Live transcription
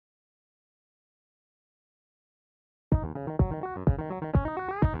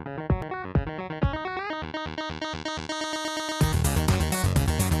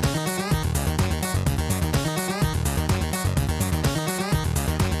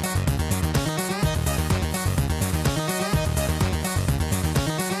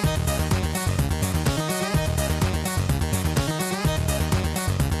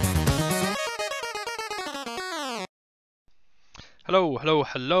Hello, hello,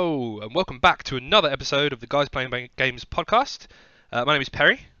 hello, and welcome back to another episode of the Guys Playing Games podcast. My name is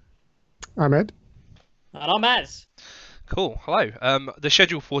Perry. I'm Ed. And I'm Az. Cool, hello. The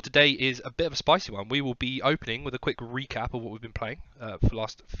schedule for today is a bit of a spicy one. We will be opening with a quick recap of what we've been playing for the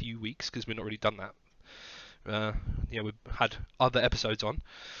last few weeks, because we've not really done that. We've had other episodes on.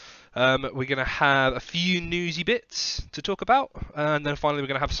 We're going to have a few newsy bits to talk about, and then finally we're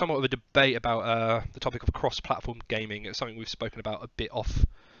going to have somewhat of a debate about the topic of cross-platform gaming. It's something we've spoken about a bit off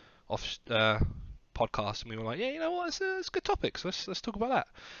podcast, and we were like, yeah, you know what, it's a good topic, so let's talk about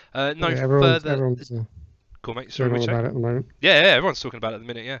that. Everyone's Cool, mate. Sorry, Sorry, about it at the moment. yeah, everyone's talking about it at the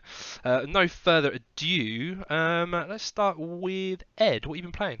minute, yeah. No further ado, let's start with Ed. What have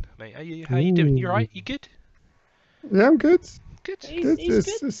you been playing, mate? How you doing? You alright? You good? Yeah, I'm good. Good.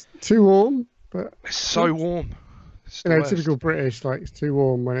 It's too warm, but It's so warm. It's the worst. typical British, like it's too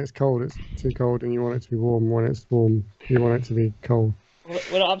warm when it's cold, it's too cold, and you want it to be warm when it's warm, you want it to be cold.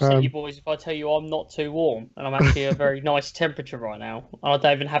 Will I upset you boys if I tell you I'm not too warm and I'm actually a very nice temperature right now and I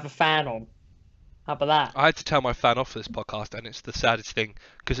don't even have a fan on? How about that? I had to turn my fan off for this podcast, and it's the saddest thing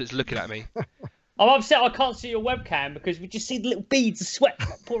because it's looking at me. I'm upset I can't see your webcam because we just see the little beads of sweat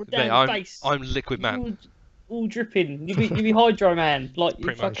pouring down your face. I'm liquid man. All dripping. You be Hydro Man, like you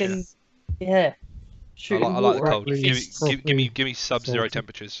Pretty much, fucking yeah. I like the cold. Properly- Give me sub-zero salty.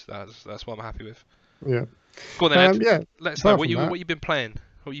 temperatures. That's what I'm happy with. Yeah. Go on then, Ed. Yeah. Let's know apart from that- what you've been playing.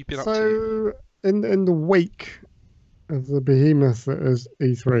 What you've been up to. So in the wake of the behemoth that is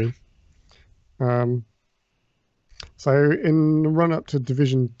E3, so in the run up to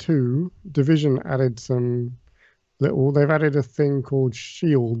Division 2, Division added some they've added a thing called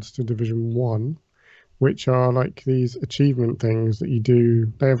shields to Division 1, which are like these achievement things that you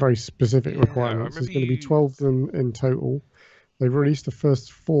do. They have very specific requirements. There's going to be 12 of them in total. They've released the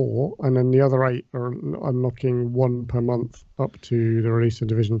first 4, and then the other 8 are unlocking 1 per month up to the release of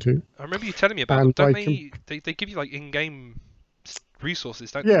Division 2. I remember you telling me about them. And Don't I they give you like in-game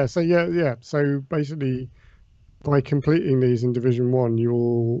resources, don't Yeah, so so basically, by completing these in Division 1, you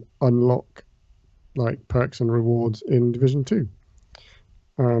will unlock like perks and rewards in Division 2.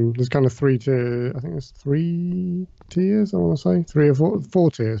 There's kind of I think there's 3 tiers, I want to say. 3 or 4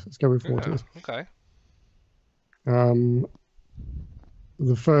 tiers. Let's go with 4 they? tiers. Okay.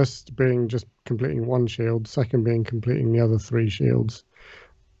 The first being just completing 1 shield, second being completing the other 3 shields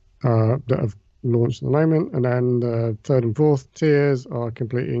that have launched at the moment, and then the third and fourth tiers are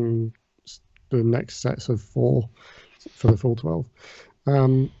completing the next sets of 4 for the full 12.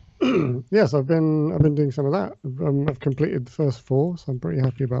 Yes, I've been doing some of that. I've completed the first 4, so I'm pretty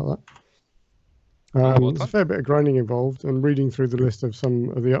happy about that. There's a fair bit of grinding involved, and reading through the list of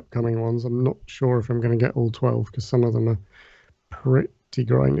some of the upcoming ones, I'm not sure if I'm going to get all 12 because some of them are pretty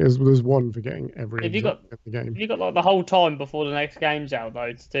grindy. There's one for getting every Have you got game. Have you got like the whole time before the next game's out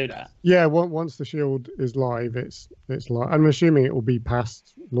though to do that? Yeah, once the shield is live, it's live. I'm assuming it will be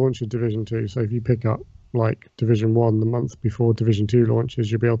past launch of Division 2. So if you pick up like Division 1 the month before Division 2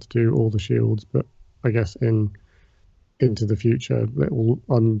 launches, you'll be able to do all the shields. But I guess into the future, it will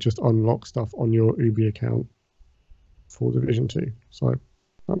just unlock stuff on your Ubi account for Division 2. So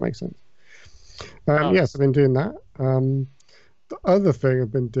that makes sense. Yes, I've been doing that. The other thing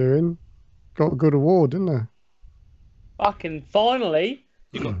I've been doing, got a good award, didn't I? Fucking finally.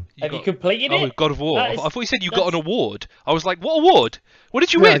 Have you completed it? Oh, God of War. That is- I thought you said you got an award. I was like, what award? What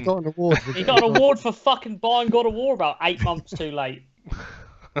did you win? I got an award. You got an award for fucking buying God of War about 8 months too late.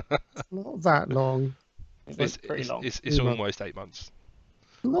 Not that long. It's pretty long. It's almost 8 months.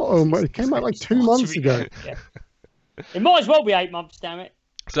 Not almost. It came out like 2 months ago. Yeah. It might as well be 8 months, damn it.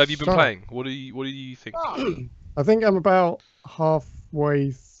 So have you been Shut up. playing? What do you think? I think I'm about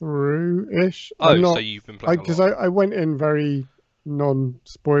halfway through-ish. So you've been playing because a lot. I went in very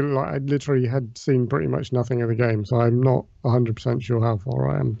non-spoiler. Like I literally had seen pretty much nothing of the game, so I'm not 100% sure how far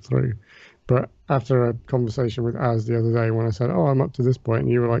I am through. But after a conversation with Az the other day, when I said, "Oh, I'm up to this point,"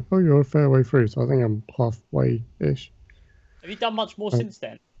 and you were like, "Oh, you're a fair way through," so I think I'm halfway-ish. Have you done much more since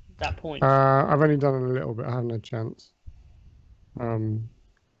then? At that point. I've only done it a little bit. I haven't had a chance.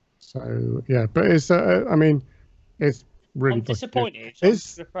 So yeah, but it's. I mean, it's really. I'm disappointed. Good. I'm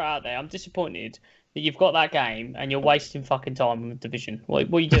just gonna put it out there. I'm disappointed that you've got that game and you're wasting fucking time with Division.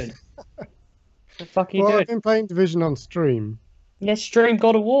 What are you doing? What the fuck are you Well, doing? I've been playing Division on stream. Yeah, stream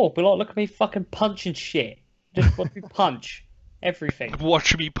God of War. But like, look at me fucking punching shit. Just watch me punch everything.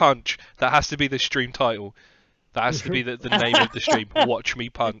 Watch me punch. That has to be the stream title. That has to be the name of the stream. Watch me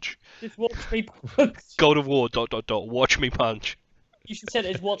punch. Just watch me punch. God of War. ... Watch me punch. You should say it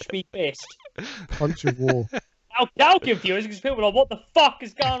as watch me fist. Punch of War. I'll give because people are like, what the fuck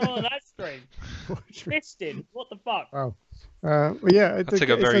is going on that stream? Fisting. What the fuck? Wow. But yeah, That took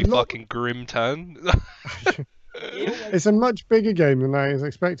a very fucking grim turn. It's a much bigger game than I was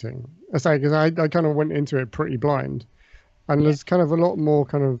expecting. I say because I kind of went into it pretty blind, and there's kind of a lot more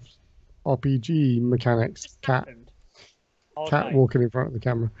kind of RPG mechanics. Cat walking in front of the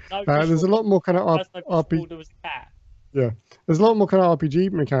camera. No, there's a lot more kind of RPG. There was a cat. Yeah, there's a lot more kind of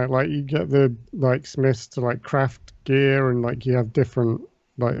RPG mechanic. Like you get the smiths to craft gear, and you have different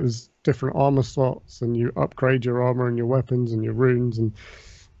there's different armor slots, and you upgrade your armor and your weapons and your runes, and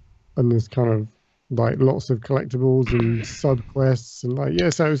there's kind of lots of collectibles and sub quests,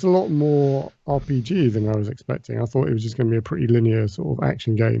 and so it's a lot more RPG than I was expecting. I thought it was just going to be a pretty linear sort of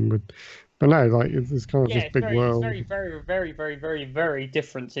action game, but no, it's kind of this big world. It's very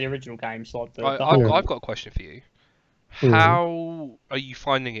different to the original games. I've got a question for you. How are you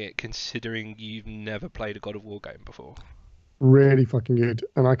finding it, considering you've never played a God of War game before? Really fucking good,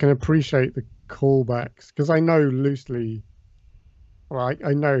 and I can appreciate the callbacks because I know loosely. Well,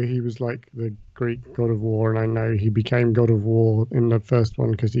 I know he was the Greek God of War, and I know he became God of War in the first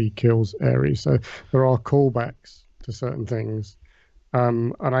one because he kills Ares. So there are callbacks to certain things,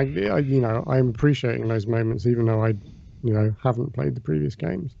 and I'm appreciating those moments, even though I haven't played the previous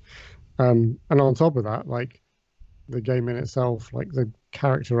games. And on top of that, the game in itself, the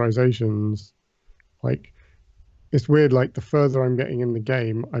characterizations, it's weird. The further I'm getting in the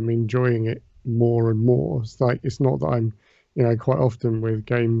game, I'm enjoying it more and more. It's not that I'm, quite often with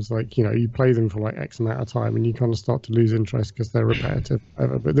games you play them for X amount of time and you kind of start to lose interest because they're repetitive.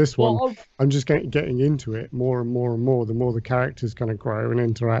 But this one, I'm just getting into it more and more and more. The more the characters kind of grow and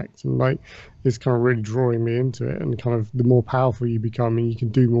interact, and it's kind of really drawing me into it. And kind of the more powerful you become, and you can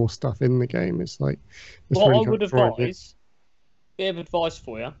do more stuff in the game. It's really I would advise, bit of advice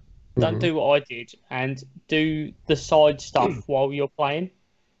for you. Don't do what I did and do the side stuff while you're playing.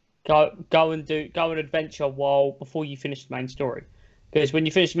 Go and adventure before you finish the main story. Because when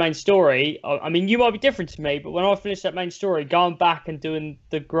you finish the main story, I mean, you might be different to me, but when I finished that main story, going back and doing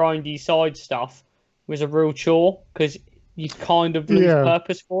the grindy side stuff was a real chore because you kind of lose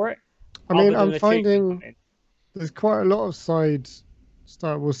purpose for it. I mean, I'm finding there's quite a lot of side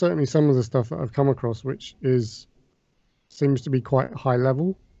stuff. Well, certainly some of the stuff that I've come across, which seems to be quite high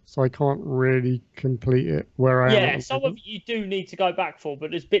level. So I can't really complete it where I am. Yeah, some of it you do need to go back for,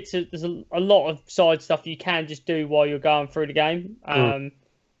 but there's a lot of side stuff you can just do while you're going through the game.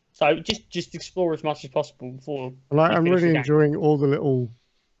 So just explore as much as possible before. I'm really enjoying all the little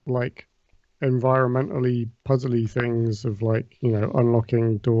environmentally puzzly things of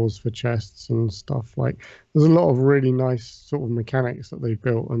unlocking doors for chests and stuff. There's a lot of really nice sort of mechanics that they've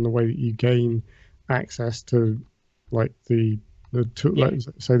built, and the way that you gain access to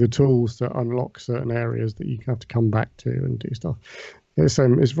the tools to unlock certain areas that you have to come back to and do stuff.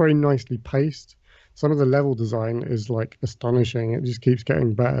 It's very nicely paced. Some of the level design is astonishing. It just keeps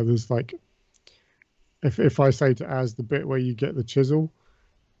getting better. There's if I say to Az the bit where you get the chisel,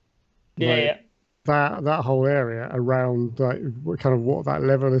 that whole area around kind of what that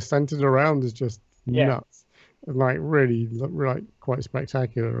level is centered around is just nuts, and really quite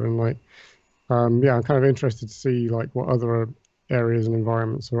spectacular. And I'm kind of interested to see what other areas and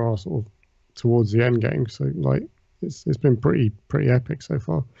environments there are sort of towards the end game. So it's been pretty epic so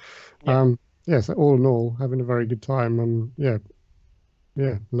far. So all in all, having a very good time.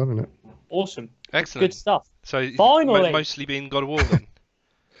 Loving it. Awesome. Excellent. Good stuff. So finally, mostly being God of War then.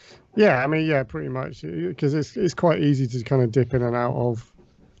 I mean, pretty much, because it's quite easy to kind of dip in and out of.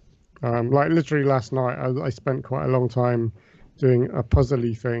 Literally last night, I spent quite a long time doing a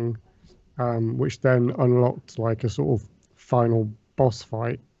puzzly thing, which then unlocked a sort of final boss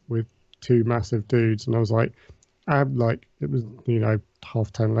fight with two massive dudes, and I was it was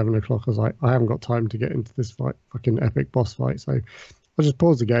 10:30, 11 o'clock. I was I haven't got time to get into this fucking epic boss fight, so I'll just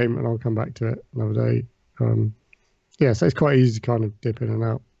pause the game and I'll come back to it another day. So it's quite easy to kind of dip in and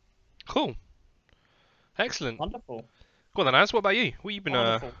out. Cool. Excellent. Wonderful. Go on then, Az, what about you? What have you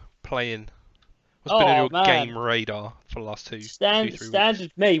been playing? What's been on your game radar for the last 3 weeks?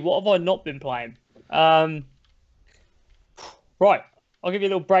 Standard me. What have I not been playing? Right. I'll give you a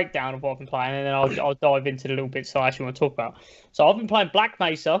little breakdown of what I've been playing, and then I'll dive into the little bits I actually want to talk about. So I've been playing Black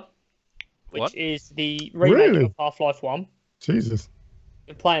Mesa, which is the remake of Half-Life 1. Jesus.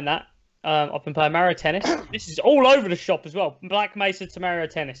 Been playing that. I've been playing Mario Tennis. This is all over the shop as well. Black Mesa to Mario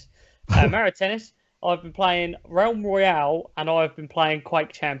Tennis. Mario Tennis. I've been playing Realm Royale, and I've been playing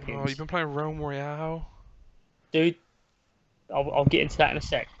Quake Champions. Oh, you've been playing Realm Royale? Dude, I'll get into that in a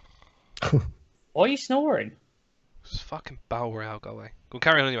sec. Why are you snoring? Just fucking Battle Royale, go away. Go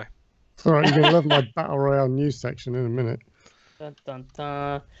carry on anyway. Alright, you're going to love my Battle Royale news section in a minute. Dun, dun,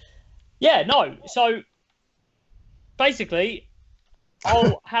 dun. Yeah, no. So, basically,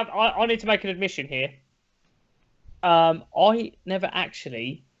 I need to make an admission here. I never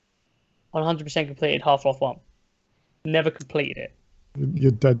actually 100% completed Half-Life 1. Never completed it.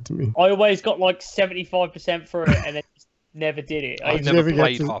 You're dead to me. I always got like 75% through it and then just never did it. I've Did you never ever get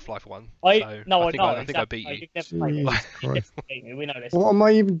played to- Half-Life 1. I so know. I think I beat you. You've never played it. Jesus You've Christ. never beat me. We know this. What am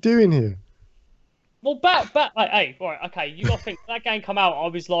I even doing here? Well, back, like, hey, right, okay. You got to think that game come out. I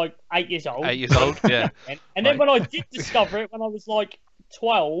was like 8 years old. 8 years old, yeah. And then when I did discover it, when I was like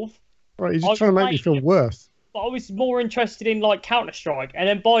 12, Right, you're I just trying to make me played feel it. worse. but I was more interested in like Counter Strike. And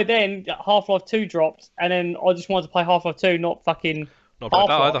then by then, Half-Life 2 dropped, and then I just wanted to play Half-Life 2, not fucking Not about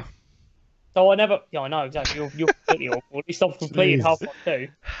that Half-Life. either. So I never. Yeah, I know exactly. You're completely awful. At least I've completed Jeez.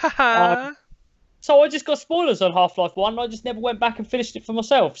 Half-Life 2. So I just got spoilers on Half-Life 1, and I just never went back and finished it for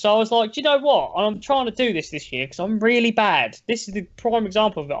myself. So I was like, do you know what? And I'm trying to do this year because I'm really bad. This is the prime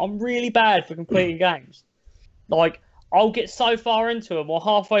example of it. I'm really bad for completing games. Like, I'll get so far into them or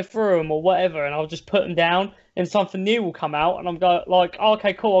halfway through them or whatever, and I'll just put them down, and something new will come out, and I'm go like, oh,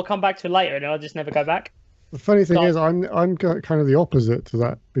 okay, cool, I'll come back to it later, and then I'll just never go back. The funny thing So- is, I'm kind of the opposite to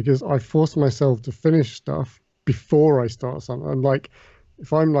that because I force myself to finish stuff before I start something. I'm like,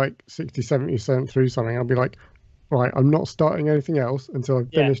 if I'm like 60, 70% through something, I'll be like, right, I'm not starting anything else until I've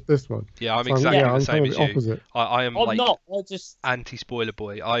Yeah. finished this one. Yeah, I'm So exactly yeah, the I'm same kind of as the you. opposite. I am I'm like not. I just anti-spoiler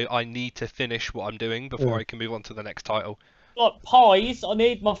boy. I need to finish what I'm doing before Yeah. I can move on to the next title. like pies. I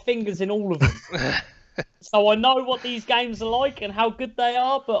need my fingers in all of them. So I know what these games are like and how good they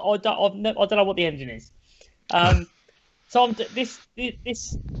are, but I don't know what the engine is. So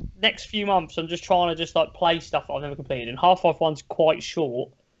this next few months, I'm just trying to just like play stuff that I've never completed. And Half-Life 1's quite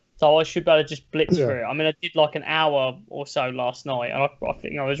short, so I should be able to just blitz Yeah. through it. I mean, I did like an hour or so last night, and I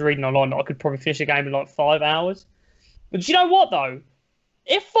think I was reading online that I could probably finish a game in like 5 hours. But do you know what though?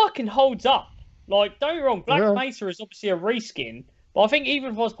 It fucking holds up. Like, don't get me wrong, Black Yeah. Mesa is obviously a reskin, but I think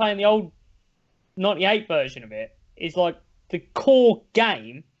even if I was playing the old 98 version of it, is like the core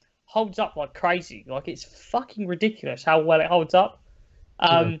game holds up like crazy. Like, it's fucking ridiculous how well it holds up.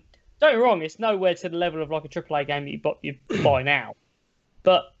 Don't get me wrong, it's nowhere to the level of like a AAA game that you buy now,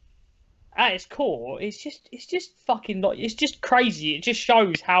 but at its core, it's just fucking like it's just crazy. It just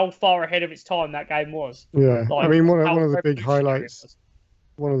shows how far ahead of its time that game was. Yeah, Like, I mean, one how of the big revolutionary it highlights. was.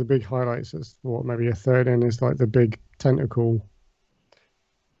 One of the big highlights is what maybe a third in is like the big tentacle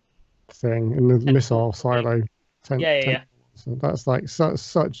thing in the missile silo. Yeah. So that's like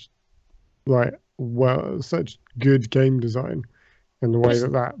such like such good game design, and the way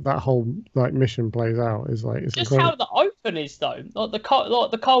Just- that whole like mission plays out is like it's Just incredible. how the open is though, like the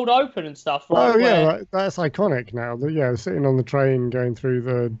cold open and stuff. Like, Oh yeah, where- that's iconic now. Yeah, sitting on the train going through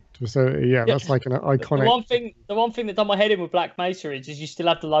the facility. Yeah, Yeah. that's like an The iconic. one thing that done my head in with Black Mesa is you still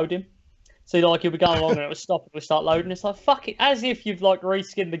have to load him. So like you'll be going along and it will stop and it will start loading. It's like fuck it, as if you've like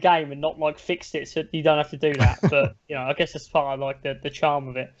reskinned the game and not like fixed it so you don't have to do that. But you know, I guess that's part of like the charm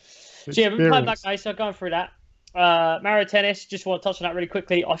of it. So yeah, we've been playing Black experience. Mesa, going through that. Mario Tennis, just want to touch on that really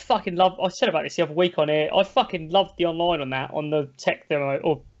quickly. I said about this the other week on here. I fucking loved the online on that, on the tech demo,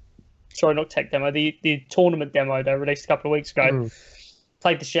 or sorry, not tech demo, the tournament demo they released a couple of weeks ago. Mm.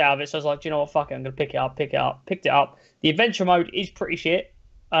 Played the shit out of it, so I was like, do you know what, fuck it, I'm gonna pick it up. Picked it up. The adventure mode is pretty shit.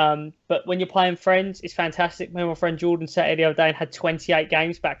 But when you're playing friends, it's fantastic. Me and my friend Jordan sat here the other day and had 28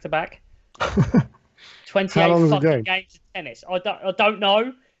 games back to back. 28 How long was the fucking game? games of tennis. I don't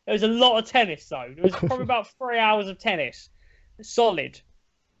know. There was a lot of tennis though. There was probably about 3 hours of tennis, solid.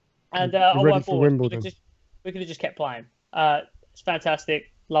 And I ready went for bored. Wimbledon. We could have just kept playing. It's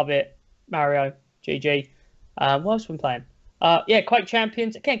fantastic. Love it. Mario, GG. What else have we been playing? Yeah, Quake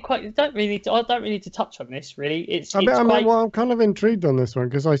Champions. Again, Quake. I don't really need to touch on this. Really, it's I Quake. mean, well, I'm kind of intrigued on this one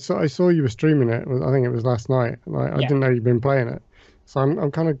because I saw you were streaming it. I think it was last night. And I Yeah. didn't know you'd been playing it, so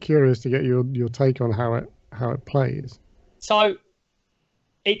I'm kind of curious to get your take on how it plays. So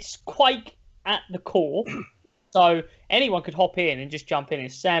it's Quake at the core. So anyone could hop in and just jump in.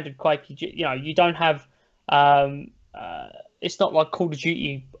 It's standard Quake. You don't have. It's not like Call of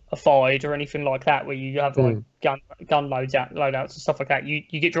Duty Fied or anything like that, where you have like gun loadouts and stuff like that. You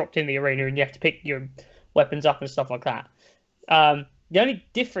get dropped in the arena and you have to pick your weapons up and stuff like that. The only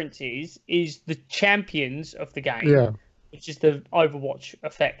difference is the champions of the game, Yeah, which is the Overwatch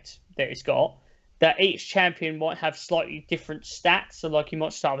effect that it's got. That each champion might have slightly different stats. So, like, you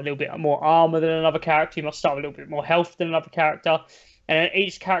might start with a little bit more armor than another character. You might start with a little bit more health than another character. And then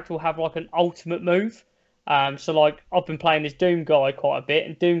each character will have, like, an ultimate move. So, like, I've been playing this Doom guy quite a bit.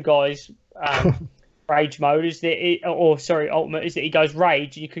 And Doom guy's rage mode is that ultimate is that he goes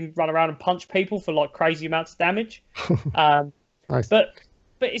rage. And you can run around and punch people for, like, crazy amounts of damage. nice. But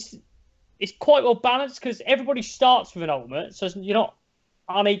it's it's quite well balanced because everybody starts with an ultimate, so you're not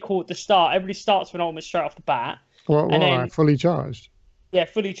unequal at the start. Everybody starts with an ultimate straight off the bat. What, and then like fully charged? Yeah,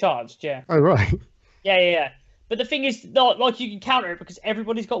 fully charged. Yeah. Oh right. Yeah. But the thing is, like you can counter it because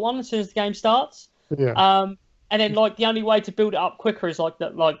everybody's got one as soon as the game starts. Yeah. And then like the only way to build it up quicker is like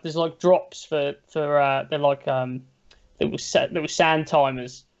that. Like there's like drops for they're like little sand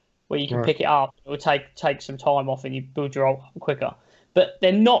timers where you can pick it up. It will take some time off and you build your ult quicker. But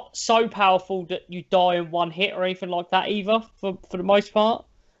they're not so powerful that you die in one hit or anything like that either. For the most part,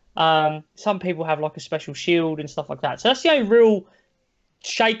 some people have like a special shield and stuff like that. So that's the only real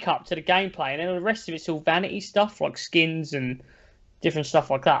shake up to the gameplay, and then the rest of it's all vanity stuff like skins and different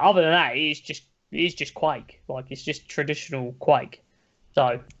stuff like that. Other than that, it's just Quake. Like it's just traditional Quake.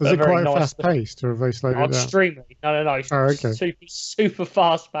 So is it quite nice fast paced, or have they slowed it down? Extremely. No. It's super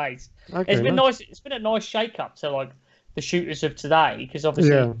fast paced. Okay, it's been nice. It's been a nice shake up to like the shooters of today because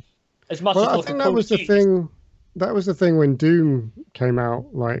obviously, as much as I think that was the thing. That was the thing when Doom came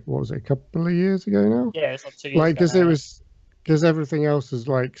out. Like, what was it, a couple of years ago now? Yeah, it's like 2 years like ago. Because everything else was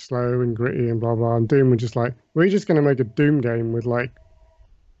like slow and gritty and blah blah, and Doom were just like, we're just going to make a Doom game with like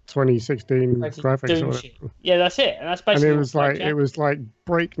 2016 graphics Doom or whatever. shit. Yeah, that's it, and that's basically. And it was like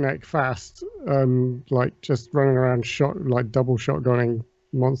breakneck fast, like just running around double shotgunning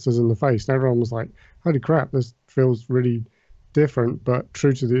monsters in the face, and everyone was like, holy crap, this feels really different, but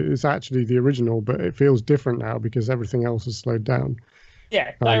true to it's actually the original, but it feels different now because everything else has slowed down.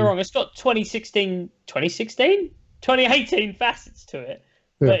 Yeah, don't get me wrong, it's got 2018 facets to it,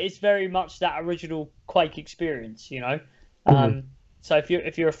 but it's very much that original Quake experience, you know. So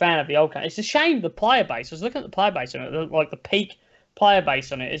if you're a fan of the old game, it's a shame the player base. I was looking at the player base on it, like the peak player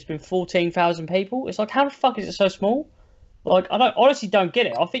base on it has been 14,000 people. It's like, how the fuck is it so small? Like, I honestly don't get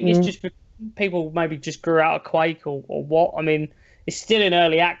it. I think it's just people maybe just grew out of Quake or what. I mean, it's still in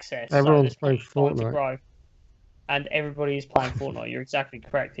early access. Everyone's playing Fortnite. And everybody is playing Fortnite. You're exactly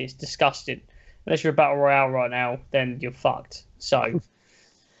correct. It's disgusting. Unless you're a Battle Royale right now, then you're fucked. So,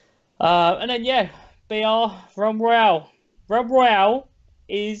 and then, BR, Royale. Royale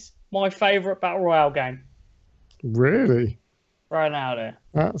is my favourite Battle Royale game. Really? Right now there.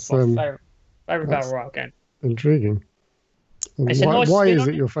 That's my favourite Battle Royale game. Intriguing. Why is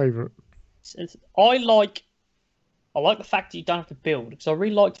it your favourite? I like the fact that you don't have to build, because I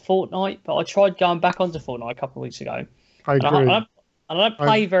really liked Fortnite, but I tried going back onto Fortnite a couple of weeks ago. I agree. I don't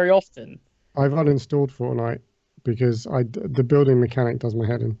play very often. I've uninstalled Fortnite because the building mechanic does my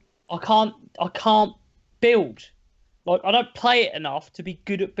head in. I can't build. Like, I don't play it enough to be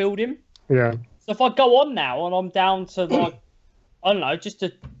good at building. Yeah. So if I go on now and I'm down to like, I don't know, just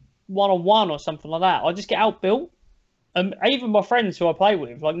a 1-on-1 or something like that, I just get outbuilt. Even my friends who I play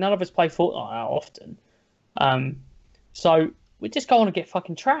with, like, none of us play Fortnite that often. So we just go on and get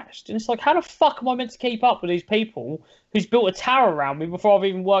fucking trashed. And it's like, how the fuck am I meant to keep up with these people who's built a tower around me before I've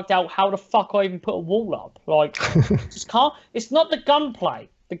even worked out how the fuck I even put a wall up? Like, just can't. It's not the gunplay.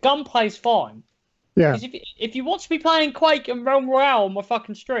 The gunplay's fine. Yeah. Because if you watch me playing Quake and Royale on my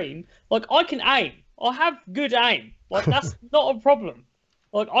fucking stream, like, I can aim. I have good aim. Like, that's not a problem.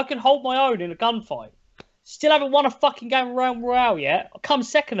 Like, I can hold my own in a gunfight. Still haven't won a fucking game of Royale yet. I've come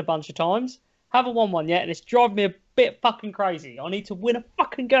second a bunch of times. Haven't won one yet, and it's driving me a bit fucking crazy. I need to win a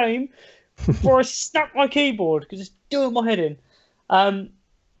fucking game before I snap my keyboard, because it's doing my head in.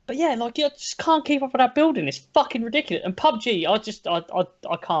 But yeah, like, I just can't keep up with that building. It's fucking ridiculous. And PUBG, I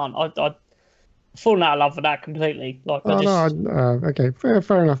can't. I've fallen out of love with that completely. Like, okay,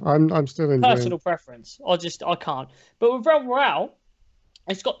 fair enough. I'm still enjoying. Personal preference. I can't. But with Royale,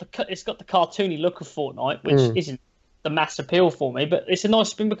 it's got the cartoony look of Fortnite, which isn't the mass appeal for me. But it's a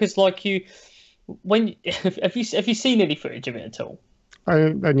nice spin because, like, have you seen any footage of it at all?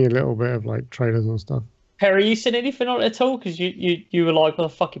 Only a little bit of like trailers and stuff. Perry, you seen anything on it at all? Because you were like, what the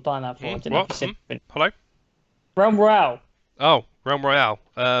fuck are you buying that for? Hello? Royale. Oh, Realm Royale.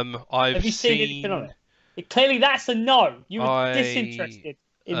 Have you seen anything on it? Clearly, that's a no. You were disinterested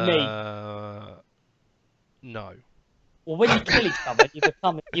in me. No. Well, when you kill each other, you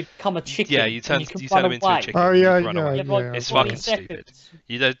become a chicken. Yeah, you turn them into a chicken. Oh yeah, It's fucking stupid.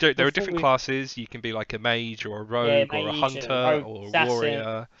 There are different classes. You can be like a mage or a rogue or a hunter or a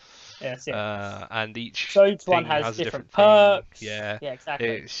warrior. Yeah, that's it. And each one has different perks. Thing. Yeah, exactly.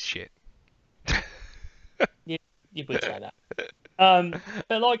 It's shit. You would say that.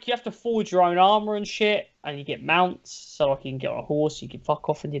 But like, you have to forge your own armor and shit, and you get mounts. So like, you can get on a horse, you can fuck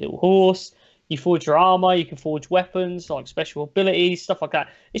off on your little horse. You forge your armor, you can forge weapons, like special abilities, stuff like that.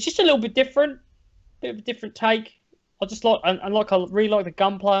 It's just a little bit different, bit of a different take. I just like, I really like the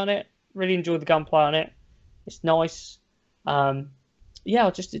gunplay on it. Really enjoy the gunplay on it. It's nice. yeah,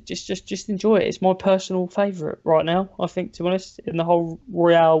 I just enjoy it. It's my personal favourite right now, I think, to be honest, in the whole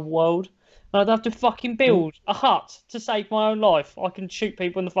Royale world. And I don't have to fucking build a hut to save my own life. I can shoot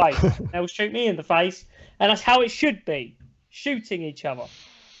people in the face. They'll shoot me in the face, and that's how it should be. Shooting each other.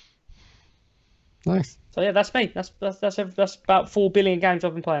 Nice. So yeah, that's me. That's about 4 billion games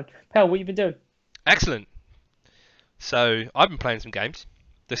I've been playing. Pal, what you been doing? Excellent. So I've been playing some games.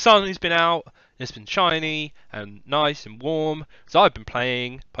 The sun has been out. It's been shiny and nice and warm. So I've been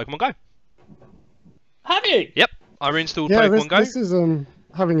playing Pokemon Go. Have you? Yep, I reinstalled Yeah, Pokemon Go. this is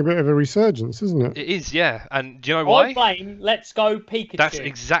having a bit of a resurgence, isn't it? It is, yeah. And do you know why? I blame Let's Go Pikachu. That's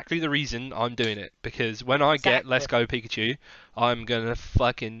exactly the reason I'm doing it. Because when I get Let's Go Pikachu, I'm gonna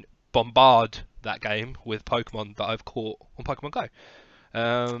fucking bombard that game with Pokemon that I've caught on Pokemon Go.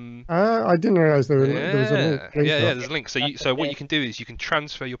 I didn't realise there was a link. Yeah, there's a link. So what you can do is you can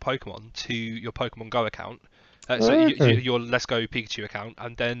transfer your Pokemon to your Pokemon Go account, your Let's Go Pikachu account,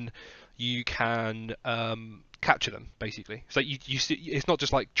 and then you can capture them basically. So it's not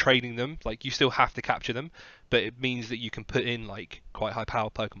just like trading them, like you still have to capture them, but it means that you can put in like quite high power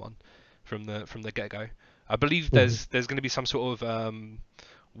Pokemon from the get go. I believe there's going to be some sort of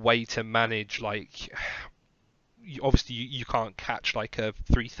way to manage like. Obviously, you can't catch like a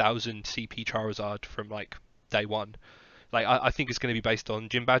 3000 CP Charizard from like day one. Like I think it's going to be based on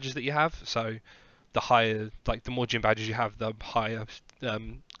gym badges that you have. So the more gym badges you have, the higher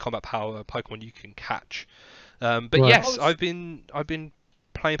combat power Pokemon you can catch. But Right. yes, I've been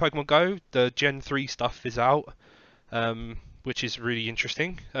playing Pokemon Go. The Gen 3 stuff is out, which is really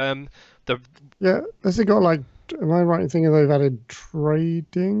interesting. Yeah, has it got like? Am I right in thinking they've added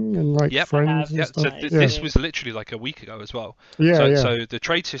trading and like Yep. friends and Yeah, stuff? so this was literally like a week ago as well. Yeah, So the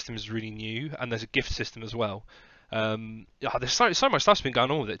trade system is really new, and there's a gift system as well. There's so much stuff's been going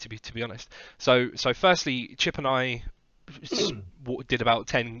on with it to be honest. So firstly, Chip and I did about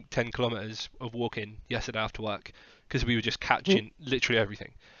 10 kilometers of walking yesterday after work because we were just catching literally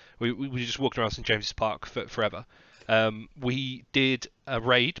everything. We were just walking around St James's Park forever. We did a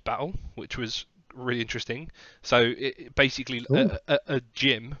raid battle, which was really interesting. So basically a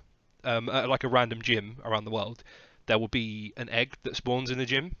gym, like a random gym around the world, there will be an egg that spawns in the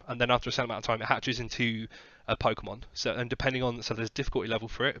gym, and then after a certain amount of time it hatches into a Pokemon. So there's difficulty level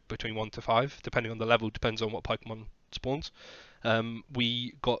for it between 1 to 5, depending on the level, depends on what Pokemon spawns.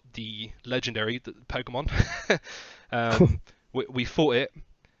 We got the legendary Pokemon. We fought it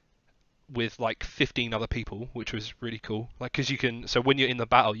with like 15 other people, which was really cool. Like, because so when you're in the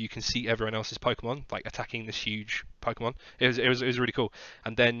battle, you can see everyone else's Pokemon like attacking this huge Pokemon. It was really cool.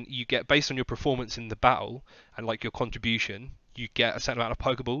 And then you get, based on your performance in the battle and like your contribution, you get a certain amount of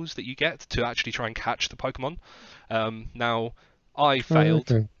Pokeballs that you get to actually try and catch the Pokemon. Now I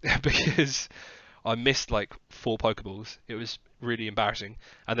failed because I missed like 4 Pokeballs. It was really embarrassing.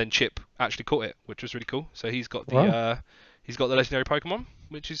 And then Chip actually caught it, which was really cool. So he's got the legendary Pokemon,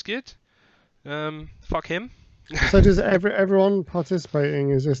 which is good. Fuck him. So does everyone participating,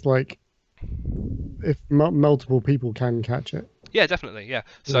 is this like if multiple people can catch it? Yeah, definitely. Yeah.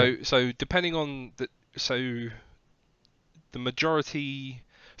 So depending on the majority.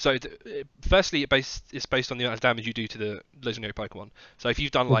 So firstly, it's based on the amount of damage you do to the legendary Pokemon. So if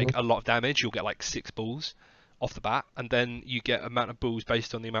you've done like a lot of damage, you'll get like 6 balls off the bat, and then you get amount of balls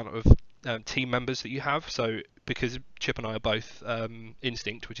based on the amount of team members that you have. So because Chip and I are both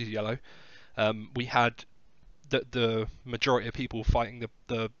Instinct, which is yellow. We had the majority of people fighting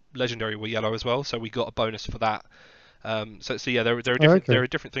the legendary were yellow as well, so we got a bonus for that. So yeah, there are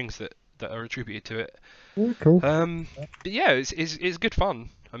different things that are attributed to it. Yeah, cool. But yeah, it's good fun.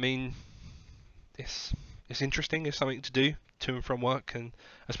 I mean, it's interesting. It's something to do to and from work, and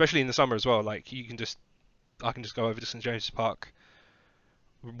especially in the summer as well. Like I can just go over to St James's Park,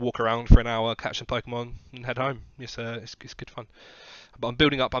 walk around for an hour, catch some Pokemon, and head home. It's good fun. But I'm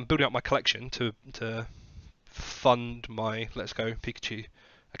building up my collection to fund my Let's Go Pikachu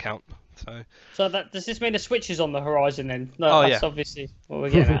account. So does this mean a Switch is on the horizon then? No, Oh, that's yeah. Obviously what we're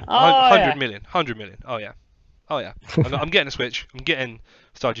getting at. 100 million. Oh yeah. I'm getting a Switch. I'm getting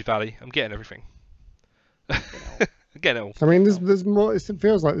Stardew Valley. I'm getting everything. I'm getting it all. I mean, there's more. It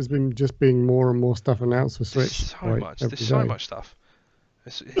feels like there's been just being more and more stuff announced for Switch. There's so much stuff.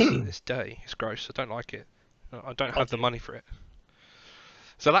 It's dirty. It's gross. I don't like it. I don't have the money for it.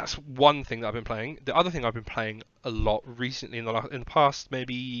 So that's one thing that I've been playing. The other thing I've been playing a lot recently in the past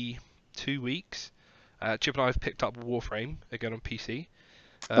maybe 2 weeks, Chip and I have picked up Warframe again on PC.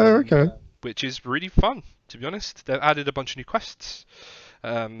 Which is really fun, to be honest. They've added a bunch of new quests.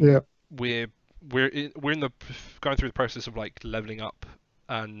 We're going through the process of like leveling up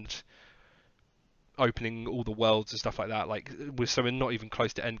and opening all the worlds and stuff like that. Like we're not even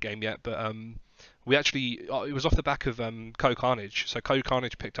close to end game yet, but we actually it was off the back of Code Carnage. So Code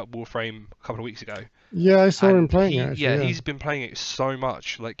Carnage picked up Warframe a couple of weeks ago. Yeah, I saw him And playing it. Actually, yeah, he's been playing it so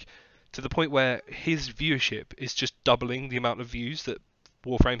much, like to the point where his viewership is just doubling the amount of views that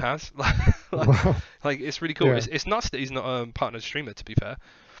Warframe has. Wow. Like it's really cool. Yeah. It's nuts that he's not a partner streamer. To be fair,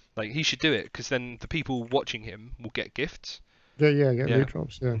 like he should do it because then the people watching him will get gifts. Get Yeah. loot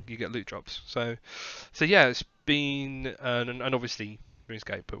drops. Yeah. You get loot drops. So yeah, it's been and obviously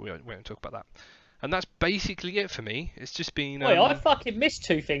RuneScape, but we won't talk about that. And that's basically it for me. It's just been. Wait, I fucking missed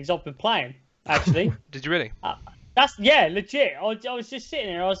 2 things I've been playing. Actually, Did you really? that's legit. I was just sitting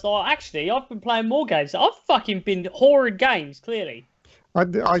there. I was like, actually, I've been playing more games. I've fucking been horrid games. Clearly, I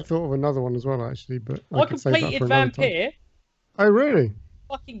thought of another one as well, actually, but I could save that completed for another time. Vampire. Oh, really?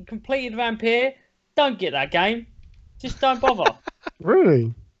 Fucking completed Vampire. Don't get that game. Just don't bother.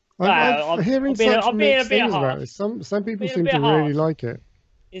 Really? I'm hearing being- such I'm being a mixed bit things about harsh. this. Some people Being a seem bit to really harsh. like it.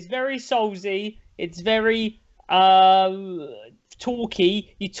 It's very soulsy. It's very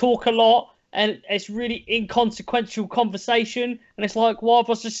talky. You talk a lot, and it's really inconsequential conversation. And it's like, why have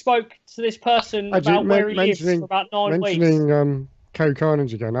I just spoke to this person Actually, about where he lives for mentioning- about 9 weeks? Mentioning Code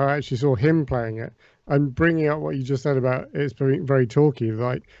Carnage again, I actually saw him playing it. And bringing up what you just said about it's very talky.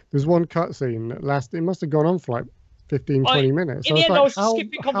 Like, there's one cutscene that it must have gone on for like 15, 20 minutes. in the end, I was how,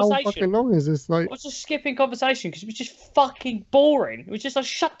 skipping how conversation. fucking long is this? Like, I was just skipping conversation because it was just fucking boring. It was just like,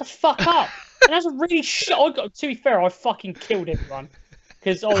 shut the fuck up. And that's a really to be fair, I fucking killed everyone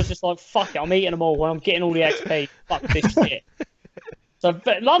because I was just like, fuck it, I'm eating them all and I'm getting all the XP. Fuck this shit. So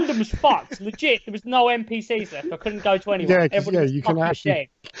but London was fucked. Legit, there was no NPCs left. I couldn't go to anyone. Yeah, 'cause, Everybody was you can fucking actually- dead.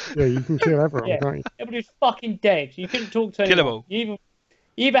 yeah, you can kill everyone, Yeah. can't you? Everybody was fucking dead. You couldn't talk to Kill 'em anyone. all.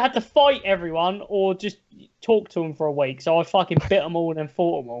 You either had to fight everyone or just talk to them for a week. So I fucking bit them all and then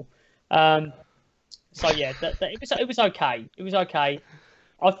fought them all. So yeah, it was okay. It was okay.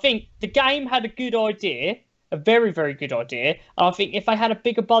 I think the game had a good idea, a very, very good idea. And I think if they had a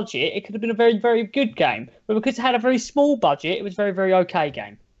bigger budget, it could have been a very, very good game. But because it had a very small budget, it was a very, very okay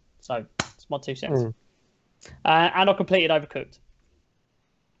game. So it's my 2 cents. And I completed Overcooked.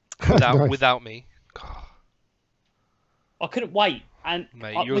 Nice. Without me. I couldn't wait. And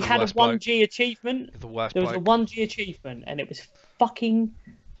Mate, we you're the had a worst bloke. 1G achievement. You're the worst There was bloke. a 1G achievement, and it was fucking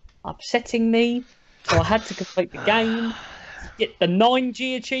upsetting me. So I had to complete the game, get the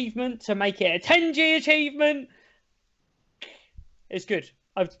 9G achievement to make it a 10G achievement. It's good.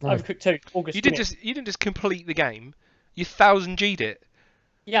 Overcooked 2, August. You didn't just complete the game. You 1000G'd it.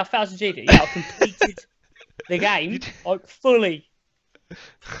 Yeah, 1000G'd it. Yeah, I completed the game like fully.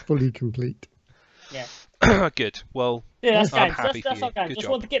 Fully complete. Yeah. Good. Well, Yeah, that's I'm games. happy That's for our you. game. Good Just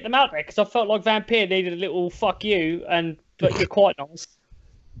job. wanted to get them out there because I felt like Vampire needed a little fuck you, but you're quite nice.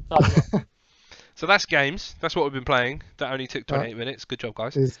 So, so that's games. That's what we've been playing. That only took 28 minutes. Good job,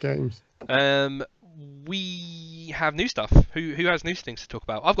 guys. These games. We have new stuff. Who has new things to talk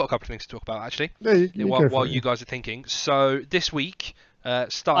about? I've got a couple of things to talk about actually. Yeah, you go for While it. you guys are thinking. So this week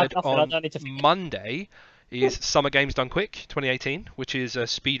started nothing, I on don't need to think. Monday is Summer Games Done Quick 2018, which is a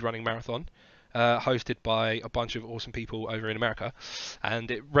speedrunning marathon hosted by a bunch of awesome people over in America, and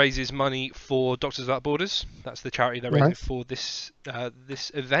it raises money for Doctors Without Borders. That's the charity they're raising Nice. for this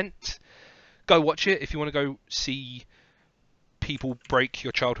event. Go watch it if you want to go see people break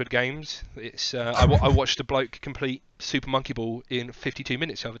your childhood games. It's I watched a bloke complete Super Monkey Ball in 52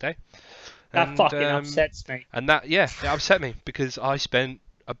 minutes the other day. that fucking upsets me. And that, yeah, it upset me because I spent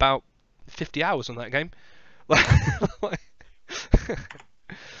about 50 hours on that game.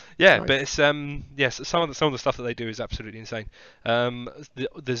 Yeah, Nice. but it's yes, some of the stuff that they do is absolutely insane.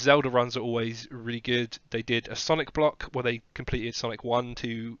 The Zelda runs are always really good. They did a Sonic block where they completed Sonic 1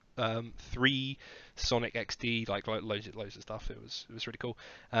 to 3, Sonic XD, like loads of stuff. It was really cool.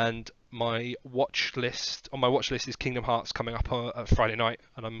 And my watch list is Kingdom Hearts coming up on Friday night,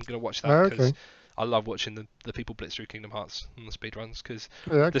 and I'm gonna watch that because Okay. I love watching the people blitz through Kingdom Hearts on the speed runs because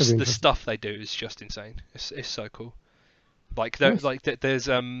Yeah, that could be the interesting. stuff they do is just insane. It's so cool. Like Nice.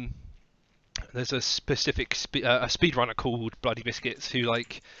 there's a specific a speedrunner called Bloody Biscuits who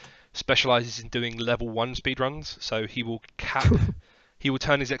like specializes in doing level 1 speedruns. So he will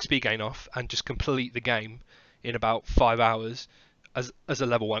turn his XP gain off and just complete the game in about 5 hours as a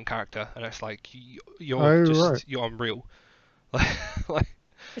level 1 character, and it's like you're right. you're unreal. Like,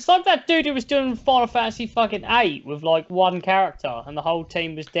 It's like that dude who was doing Final Fantasy fucking 8 with like one character and the whole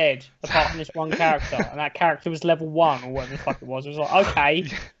team was dead apart from this one character, and that character was level 1 or whatever the fuck it was. It was like, okay,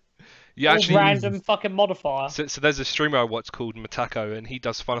 you all actually random fucking modifier. So there's a streamer I watch called Matako, and he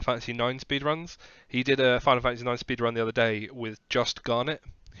does Final Fantasy 9 speedruns. He did a Final Fantasy 9 speedrun the other day with Just Garnet,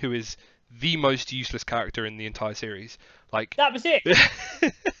 who is the most useless character in the entire series. Like That was it.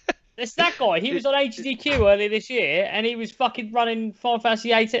 It's that guy. He was on HDQ earlier this year, and he was fucking running Final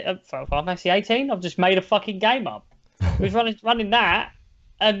Fantasy 18. Final Fantasy 18. I've just made a fucking game up. He was running that,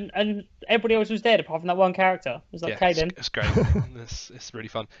 and everybody else was dead apart from that one character. It was like Kaden. It's great. It's really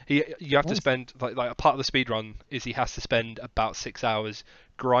fun. You have to spend like a part of the speed run is he has to spend about 6 hours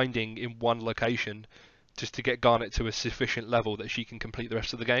grinding in one location just to get Garnet to a sufficient level that she can complete the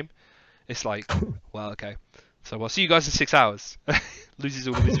rest of the game. It's like, well, okay. So I'll see you guys in 6 hours. Loses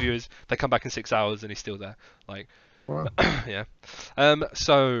all of his viewers. They come back in 6 hours and he's still there. Like, Wow. yeah.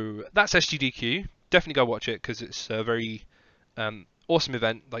 So that's SGDQ. Definitely go watch it because it's a very awesome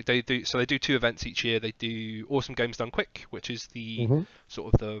event. Like they do 2 events each year. They do Awesome Games Done Quick, which is the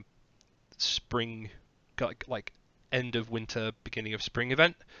sort of the spring, like end of winter, beginning of spring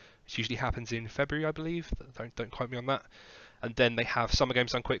event. Which usually happens in February, I believe. Don't quote me on that. And then they have Summer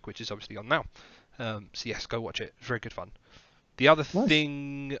Games Done Quick, which is obviously on now. So yes, go watch it. It's very good fun. The other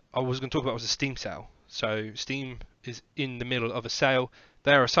thing I was going to talk about was a Steam sale. So Steam is in the middle of a sale.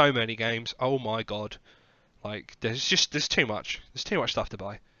 There are so many games. Oh my god! Like there's too much. There's too much stuff to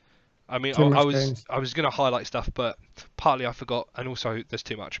buy. I mean, I was going to highlight stuff, but partly I forgot, and also there's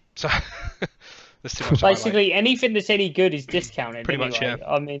too much. So there's too much. Basically, anything that's any good is discounted. Pretty much, yeah.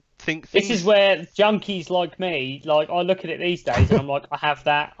 I mean, this is where junkies like me, like I look at it these days, and I'm like, I have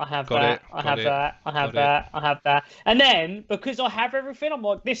that, I have that, I have that, I have that, I have that, and then because I have everything, I'm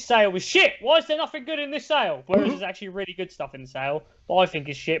like, this sale was shit. Why is there nothing good in this sale? Whereas there's actually really good stuff in the sale, but I think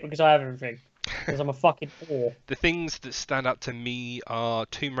it's shit because I have everything. Because I'm a fucking whore. The things that stand out to me are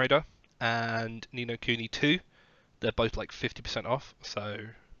Tomb Raider and Ni no Kuni 2. They're both like 50% off, so...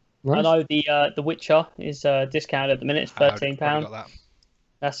 Nice. I know the Witcher is discounted at the minute. It's £13.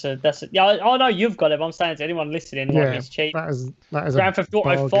 That's a yeah. I know you've got it. But I'm saying to anyone listening, like it's cheap. That is Grand Theft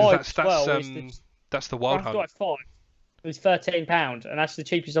Auto 5 that's the Wild Hunt. Grand Theft Auto 5. It was £13, and that's the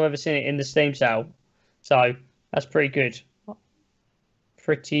cheapest I've ever seen it in the Steam sale. So that's pretty good.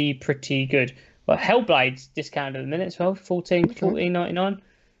 Pretty good. But Hellblade's discounted at the minute as well. $14.99.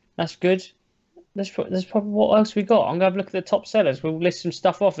 That's good. There's probably what else we got. I'm gonna have a look at the top sellers. We'll list some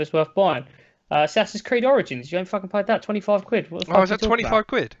stuff off that's worth buying. Assassin's Creed Origins. You ain't fucking paid that. 25 quid. What the fuck is that 25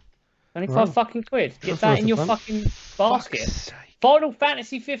 quid? 25 fucking quid. Get that in your fucking basket. Final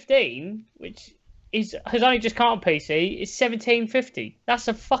Fantasy 15, which has only just come on PC, is $17.50. That's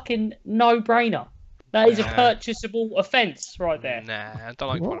a fucking no-brainer. That is a purchasable offence right there. Nah, I don't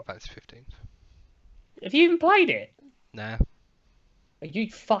like Final Fantasy 15. Have you even played it? Nah.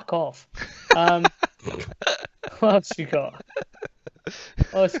 You fuck off. What else you got?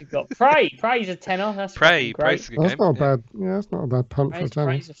 Prey's a tenner. That's Prey's a good game. That's not bad. Yeah, that's not a bad punt for a tenner.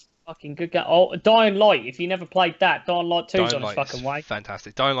 Prey's a fucking good game. Oh, Dying Light. If you never played that, Dying Light 2's on its fucking way.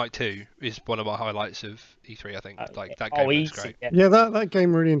 Fantastic. Dying Light 2 is one of my highlights of E3. I think that game is great. Yeah, that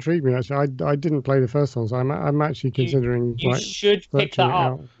game really intrigued me. Actually, I didn't play the first one, so I'm actually considering. You should pick that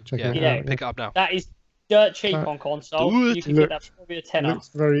up. Pick it up now. That is dirt cheap on console. You can get that for probably a tenner. Looks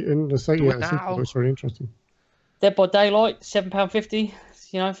very looks very interesting. Dead by Daylight, £7.50.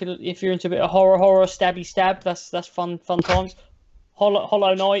 You know, if you're into a bit of horror, stabby stab, that's fun times.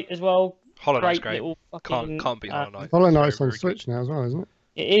 Hollow Knight as well. Hollow Knight's great. Can't beat Hollow Knight. Hollow Knight's on Switch now as well, isn't it?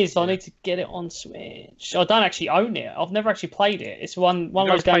 It is. I need to get it on Switch. I don't actually own it. I've never actually played it. It's one of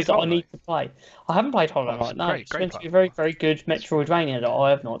those games that I need to play. I haven't played Hollow Knight. No, it's meant to be a very, very good Metroidvania that I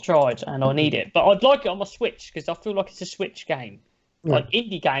have not tried, and I need it. But I'd like it on my Switch because I feel like it's a Switch game. Yeah. Like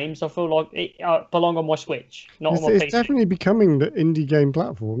indie games, I feel like it belong on my Switch, not on my PC. It's definitely becoming the indie game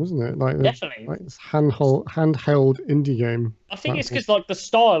platform, isn't it? Like definitely, like it's handheld indie game. I think it's because like the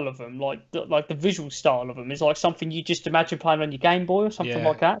style of them, like the visual style of them, is like something you just imagine playing on your Game Boy or something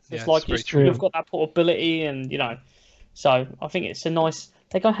like that. So it's like you've got that portability, and so I think it's a nice.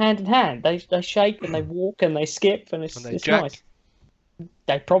 They go hand in hand. They shake and they walk and they skip and it's nice.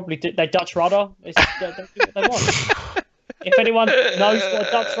 They probably do. They Dutch rudder. They do what they want. If anyone knows what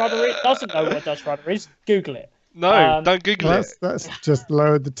a Dutch rudder is, doesn't know what a Dutch rudder is, Google it. No, don't Google it. That's just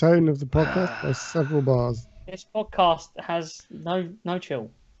lowered the tone of the podcast by several bars. This podcast has no chill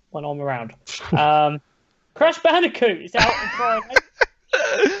when I'm around. Crash Bandicoot is out on Friday.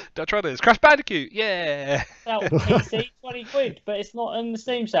 Dutch rudder is Crash Bandicoot, yeah. It's out on PC, 20 quid, but it's not in the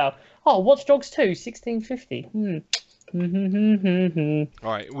Steam sale. Oh, Watch Dogs 2, $16.50. All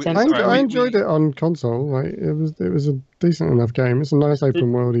right, I enjoyed it on console. Like it was a decent enough game. It's a nice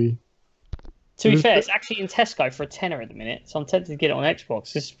open worldy. To be fair, it's actually in Tesco for a tenner at the minute, so I'm tempted to get it on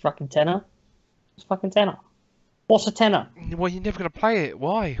Xbox. This fucking tenner. It's fucking tenner. What's a tenner? Well, you're never gonna play it.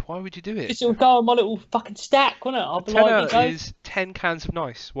 Why? Why would you do it? Because it would go on my little fucking stack, wouldn't it? I'll be tenner is 10 cans of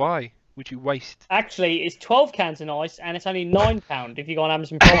nice. Why? would you waste? Actually, it's 12 cans of ice, and it's only £9 if you go on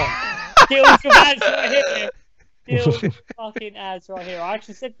Amazon Prime. Deals with ads right here. Deals with fucking ads right here. I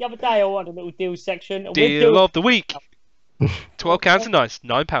actually said the other day I wanted a little deals section. And Deal of the week. 12 cans of ice,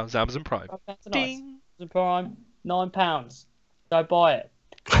 £9, Amazon Prime. 12 cans of ice. Ding. Amazon Prime, £9. Go buy it.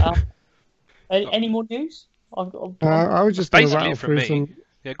 Any more news? I was just going to rattle through some.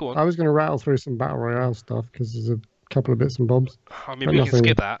 Yeah, go on. I was going to rattle through some Battle Royale stuff because there's a couple of bits and bobs. I mean, we can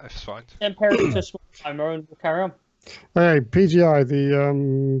skip that. It's fine. Then pair it to a small timer and we'll carry on. Okay, PGI,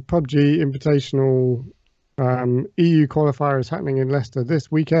 the PUBG Invitational EU qualifier is happening in Leicester this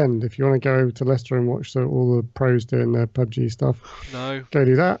weekend. If you want to go over to Leicester and watch all the pros doing their PUBG stuff, go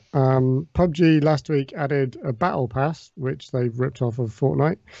do that. PUBG last week added a battle pass, which they've ripped off of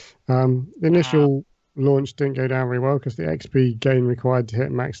Fortnite. The initial launch didn't go down very well because the XP gain required to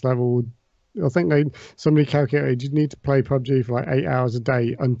hit max level, I think somebody calculated you'd need to play PUBG for like 8 hours a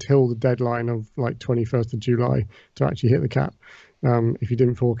day until the deadline of like 21st of July to actually hit the cap. If you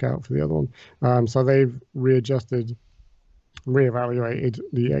didn't fork out for the other one. So they've reevaluated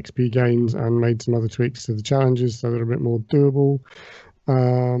the XP gains and made some other tweaks to the challenges so they're a bit more doable.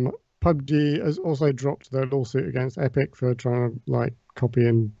 PUBG has also dropped their lawsuit against Epic for trying to like copy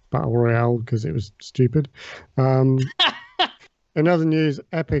in Battle Royale because it was stupid. In other news,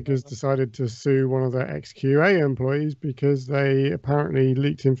 Epic has decided to sue one of their ex-QA employees because they apparently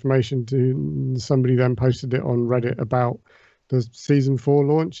leaked information to somebody, then posted it on Reddit about the Season 4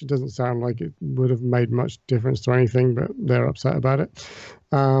 launch. It doesn't sound like it would have made much difference to anything, but they're upset about it.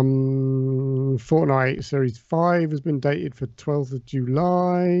 Fortnite Series 5 has been dated for 12th of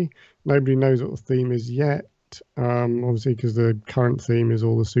July. Nobody knows what the theme is yet, obviously because the current theme is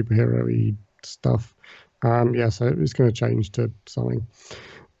all the superhero-y stuff. So it's going to change to something.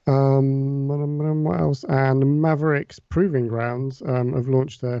 What else? And Mavericks Proving Grounds have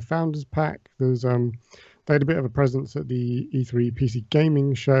launched their Founders Pack. They had a bit of a presence at the E3 PC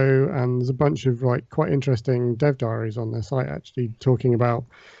Gaming show, and there's a bunch of like quite interesting dev diaries on their site actually talking about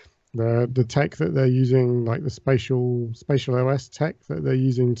the tech that they're using, like the spatial OS tech that they're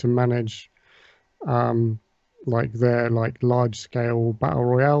using to manage like their like large scale battle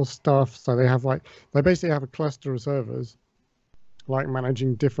royale stuff. So they basically have a cluster of servers like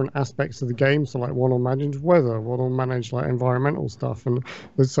managing different aspects of the game. So like one will manage weather, one will manage like environmental stuff, and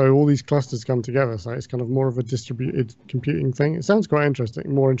so all these clusters come together. So it's kind of more of a distributed computing thing. It sounds quite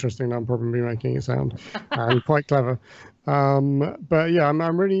interesting, more interesting than I'm probably making it sound, and quite clever. But yeah,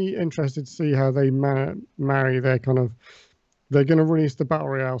 I'm really interested to see how they marry their kind of. They're going to release the Battle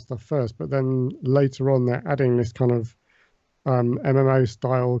Royale stuff first, but then later on they're adding this kind of MMO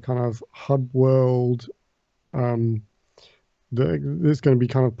style kind of hub world that's going to be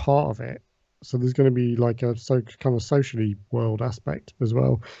kind of part of it. So there's going to be like a kind of socially world aspect as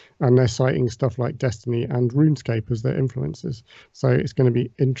well. And they're citing stuff like Destiny and RuneScape as their influences. So it's going to be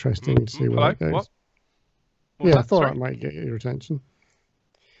interesting to see where it goes. I thought that might get your attention.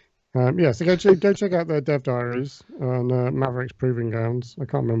 So go check out their dev diaries on Mavericks Proving Grounds. I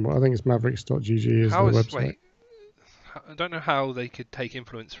can't remember. I think it's mavericks.gg is the website. Wait, I don't know how they could take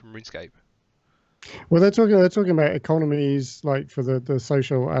influence from RuneScape. Well, they're talking about economies, like for the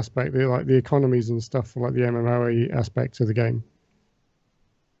social aspect, like the economies and stuff for like the MMO aspects of the game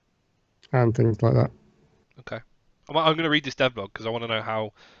and things like that. Okay, I'm going to read this dev blog because I want to know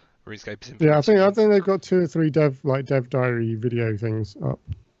how RuneScape is influenced. Yeah, I think they've got 2 or 3 dev diary video things up.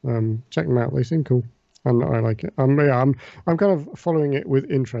 Check them out; they seem cool, and I like it. I'm kind of following it with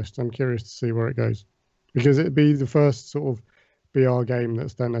interest. I'm curious to see where it goes, because it'd be the first sort of BR game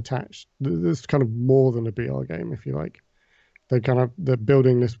that's then attached. It's kind of more than a BR game, if you like. They're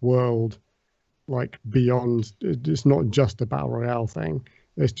building this world like beyond. It's not just a battle royale thing.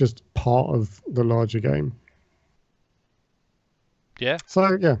 It's just part of the larger game. Yeah.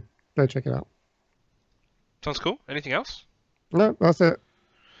 So yeah, go check it out. Sounds cool. Anything else? No, that's it.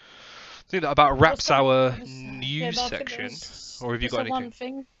 I think that about wraps our news section. Or have you got anything? One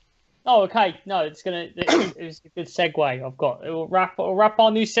thing? Oh, okay. No, it's a good segue. I've got. It will wrap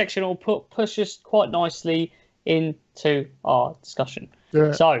our news section. It'll push us quite nicely into our discussion.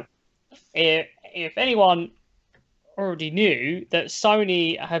 Yeah. So, if anyone already knew that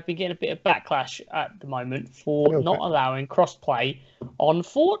Sony have been getting a bit of backlash at the moment for not allowing crossplay on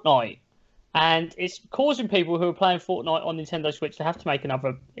Fortnite. And it's causing people who are playing Fortnite on Nintendo Switch to have to make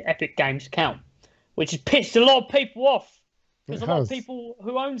another Epic Games account, which has pissed a lot of people off. Because a lot of people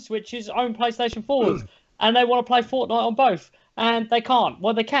who own Switches own PlayStation 4s, and they want to play Fortnite on both, and they can't.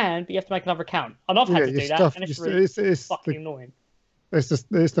 Well, they can, but you have to make another account. And I've had to do that, and it's really fucking annoying. It's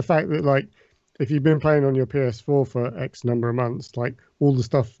the fact that, like, if you've been playing on your PS4 for X number of months, like all the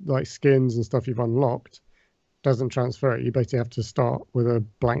stuff like skins and stuff you've unlocked doesn't transfer. You basically have to start with a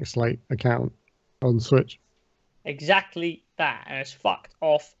blank slate account on Switch. Exactly that, and it's fucked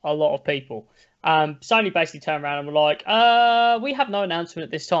off a lot of people. Sony basically turned around and were like, we have no announcement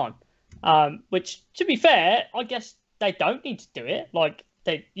at this time. Which, to be fair, I guess they don't need to do it. Like,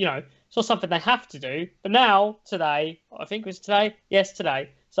 they, it's not something they have to do. But now, today, I think it was today, yes, today,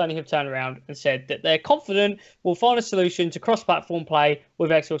 Sony have turned around and said that they're confident we'll find a solution to cross-platform play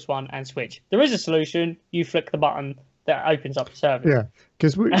with Xbox One and Switch. There is a solution. You flick the button that opens up the service. Yeah,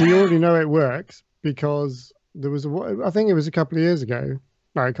 because we already know it works because there was I think it was a couple of years ago.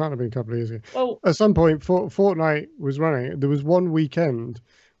 No, it can't have been a couple of years ago. Well, at some point, Fortnite was running. There was one weekend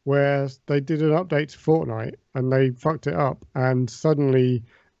where they did an update to Fortnite and they fucked it up, and suddenly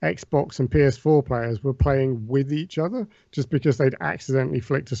Xbox and PS4 players were playing with each other just because they'd accidentally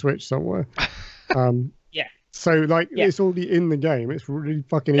flicked a switch somewhere. Yeah. So like it's already in the game. It's really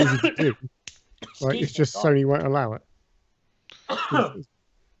fucking easy to do. Like it's just Sony won't allow it.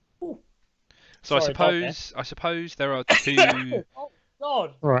 So Sorry, I suppose there are two. Oh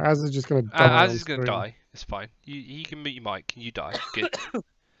God! All right, Az is just gonna die. Az is gonna die. It's fine. You can mute your mic. You die. Good.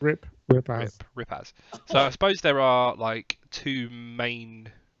 Rip Az. Rip Az. So I suppose there are like two main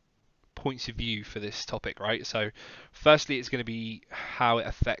points of view for this topic, right? So firstly, it's going to be how it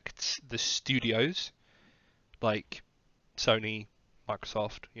affects the studios, like Sony,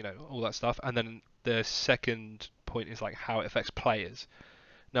 Microsoft, all that stuff, and then the second point is like how it affects players.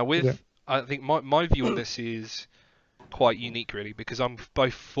 Now I think my view on this is quite unique really, because I'm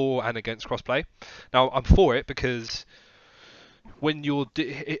both for and against crossplay. Now I'm for it because when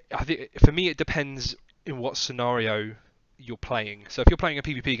I think for me it depends in what scenario you're playing. So if you're playing a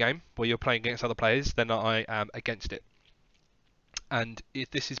PvP game where you're playing against other players, then I am against it. And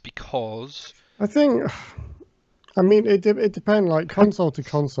if this is because I mean, it depends. Like console to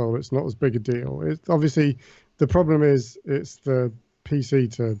console, it's not as big a deal. It's obviously the problem is it's the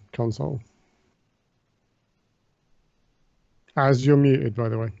PC to console. Az, you're muted, by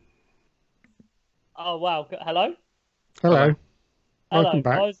the way. Oh wow! Hello. Hello. Welcome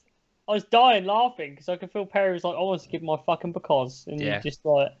back. I was dying laughing because I could feel Perry was like, "I want to give my fucking because," and Yeah. you just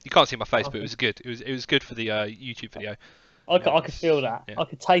like. You can't see my face, but it was good. It was good for the YouTube video. I could feel that. Yeah. I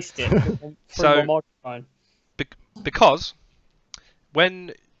could taste it through my microphone. Because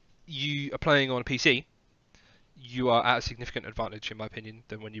when you are playing on a PC, you are at a significant advantage, in my opinion,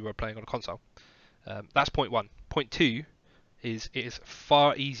 than when you were playing on a console. That's point one. Point two is it is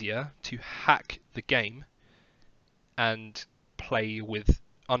far easier to hack the game and play with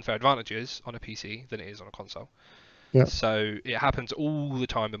unfair advantages on a PC than it is on a console. Yeah. So it happens all the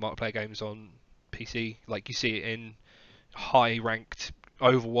time in multiplayer games on PC. Like you see it in high ranked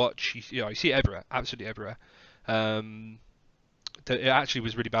Overwatch. You see it everywhere, absolutely everywhere. It actually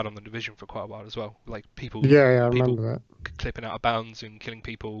was really bad on the Division for quite a while as well. Like people, I remember that, clipping out of bounds and killing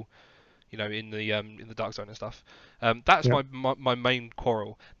people, in the dark zone and stuff. That's my main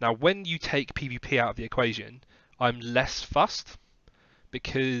quarrel. Now, when you take PvP out of the equation, I'm less fussed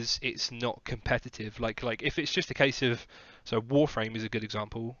because it's not competitive. Like if it's just a case of, so Warframe is a good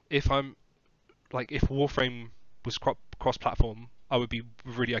example. If Warframe was cross-platform, I would be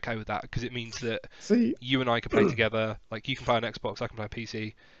really okay with that because it means that you and I can play together. Like you can play on Xbox, I can play on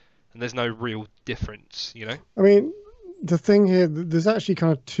PC, and there's no real difference, I mean, the thing here, there's actually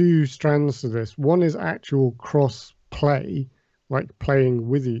kind of two strands to this. One is actual cross-play, like playing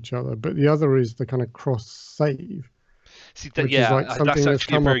with each other, but the other is the kind of cross-save. Which is like something that's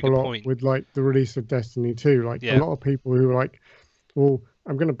come up a lot with like the release of Destiny 2. Like a lot of people who are like, well,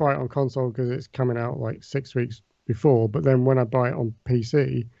 I'm going to buy it on console because it's coming out like 6 weeks before, but then when I buy it on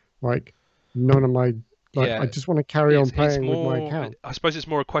PC, like none of my I just want to carry on playing with my account. I suppose it's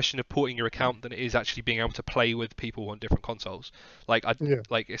more a question of porting your account than it is actually being able to play with people on different consoles. Like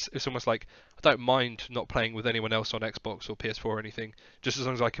it's almost like I don't mind not playing with anyone else on Xbox or PS4 or anything, just as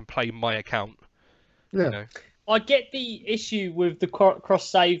long as I can play my account. Yeah. I get the issue with the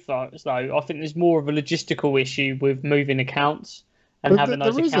cross-save though. I think there's more of a logistical issue with moving accounts and having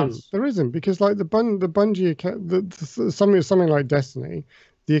those accounts. There isn't, because like the Bungie account, something like Destiny,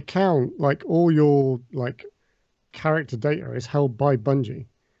 the account, like all your like character data is held by Bungie.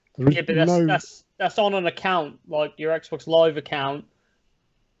 Yeah, but that's on an account like your Xbox Live account.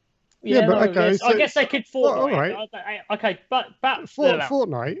 Yeah, but okay. I guess they could Fortnite. All right. Okay, but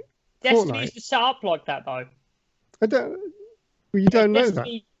Fortnite. Destiny is set up like that though. I don't. Well, you don't know that.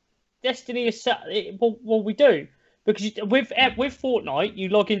 Destiny is set. Well, we do, because with Fortnite, you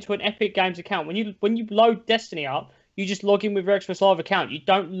log into an Epic Games account. When you load Destiny up, you just log in with your Xbox Live account. You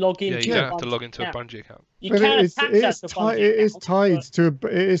don't log in. Yeah, you don't have to log into a Bungie account. You But can attach that to a Bungie it is account, tied but- to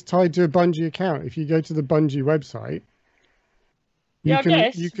it is tied to a Bungie account. If you go to the Bungie website, Yeah, I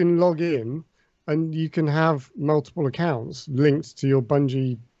guess. you can log in and you can have multiple accounts linked to your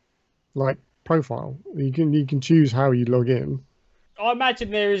Bungie like profile. You can choose how you log in. I imagine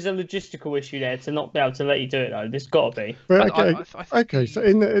there is a logistical issue there to not be able to let you do it though. There's got to be. But I okay, think okay. So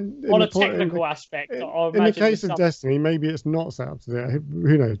in On the a technical aspect, I in imagine the case there's of some- Destiny, maybe it's not set up to that.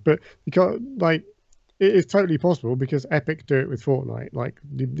 Who knows? But because like it is totally possible because Epic do it with Fortnite. Like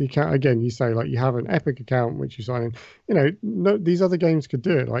you can't again. You say like you have an Epic account which you sign in. You know, no, these other games could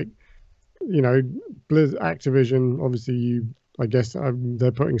do it. Like you know, Activision. Obviously, I guess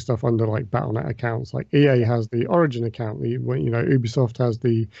they're putting stuff under like Battle.net accounts. Like EA has the Origin account. Ubisoft has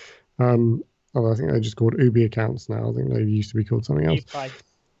the I think they're just called Ubi accounts now. I think they used to be called something else. Uplay.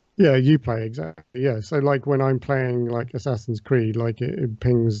 Yeah, Uplay, exactly. Yeah, so like when I'm playing like Assassin's Creed, like it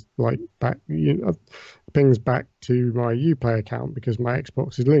pings like back, pings back to my Uplay account because my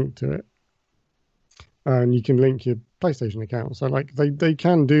Xbox is linked to it, and you can link your PlayStation account. So like they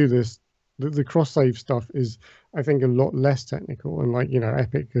can do this. The cross save stuff is, I think, a lot less technical. And like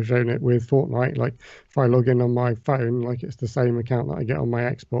Epic have shown it with Fortnite. Like if I log in on my phone, like it's the same account that I get on my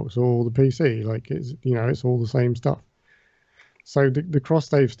Xbox or the PC. Like it's all the same stuff. So the cross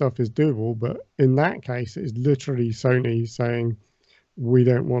save stuff is doable, but in that case, it's literally Sony saying we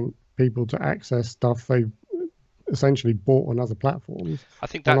don't want people to access stuff they've essentially bought on other platforms. I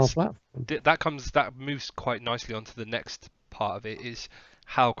think on our platform. that moves quite nicely onto the next part of it, is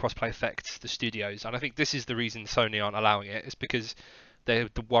how crossplay affects the studios. And I think this is the reason Sony aren't allowing it, is because they're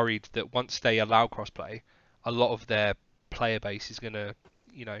worried that once they allow crossplay, a lot of their player base is going to,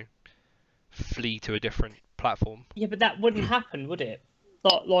 flee to a different platform. Yeah, but that wouldn't happen, would it?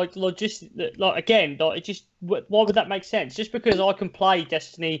 Like again, it just, why would that make sense? Just because I can play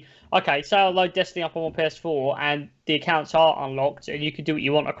Destiny, okay, say I load Destiny up on my PS4 and the accounts are unlocked and you can do what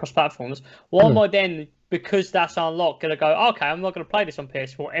you want across platforms. Why am I then, because that's unlocked, going to go, okay, I'm not going to play this on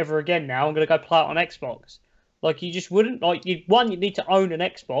PS4 ever again now, I'm going to go play it on Xbox? Like, you just wouldn't. Like, one, you need to own an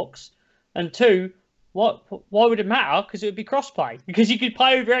Xbox, and two, why would it matter? Because it would be crossplay. Because you could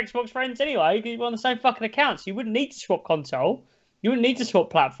play with your Xbox friends anyway, because you're on the same fucking accounts. You wouldn't need to swap console. You wouldn't need to swap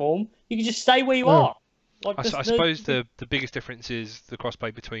platform. You could just stay where you are. Like, I suppose the biggest difference is the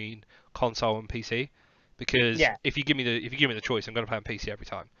crossplay between console and PC, because if you give me the choice, I'm going to play on PC every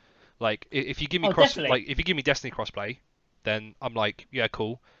time. Like if you give me if you give me Destiny crossplay, then I'm like, yeah,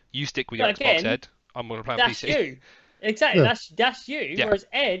 cool. You stick with your Xbox, Ed. I'm going to play on PC. That's you. Exactly, that's you. Yeah. Whereas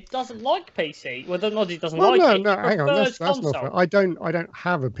Ed doesn't like PC. Well, not he doesn't like it. No, hang on. That's not fair. I don't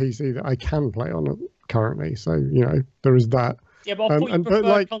have a PC that I can play on currently. So there is that. Yeah, but I thought you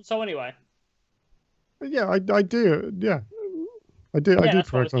preferred console anyway. Yeah, I do. Yeah, I do. I do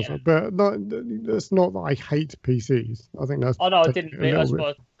prefer console, but it's not that I hate PCs. I think that's. Oh no, I didn't. That's why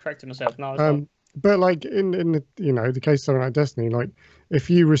I corrected myself. No, but like in the the case of something like Destiny, like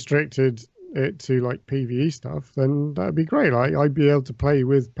if you restricted it to like PvE stuff, then that'd be great. Like I'd be able to play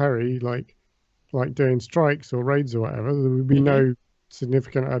with Perry, like doing strikes or raids or whatever. There would be no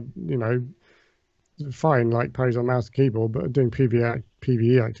significant, fine, like Perry's on mouse and keyboard, but doing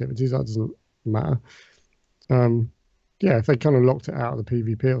PvE activities, that doesn't matter. If they kind of locked it out of the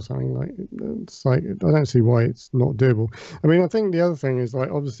PvP or something, like it's like I don't see why it's not doable. I mean, I think the other thing is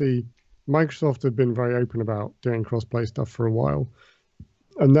like obviously Microsoft have been very open about doing crossplay stuff for a while.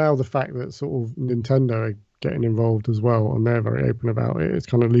 And now the fact that sort of Nintendo are getting involved as well, and they're very open about it, it's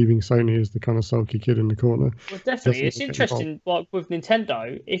kind of leaving Sony as the kind of sulky kid in the corner. Well, definitely. It's interesting, like with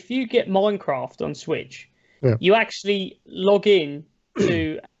Nintendo, if you get Minecraft on Switch, you actually log in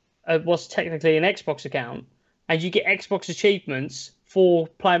to what's technically an Xbox account, and you get Xbox achievements for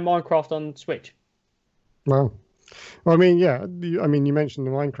playing Minecraft on Switch. Wow. Well, I mean, you mentioned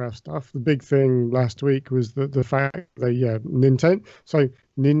the Minecraft stuff. The big thing last week was the fact that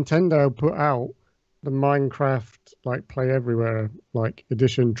Nintendo put out the Minecraft like Play Everywhere like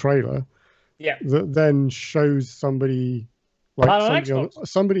edition trailer. Yeah. That then shows somebody like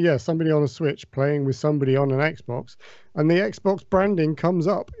somebody on a Switch playing with somebody on an Xbox, and the Xbox branding comes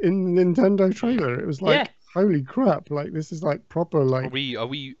up in the Nintendo trailer. It was like, holy crap! Like this is like proper. Like are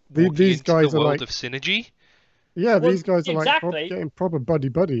we these guys the world are like of synergy? Yeah, these guys are like getting proper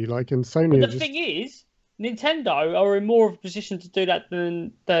buddy, like in Sony. But the thing is, Nintendo are in more of a position to do that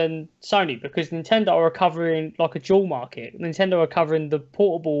than Sony, because Nintendo are covering like a dual market. Nintendo are covering the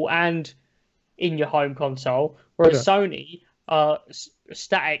portable and in your home console, whereas Sony are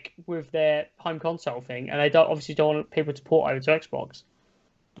static with their home console thing, and they obviously don't want people to port over to Xbox.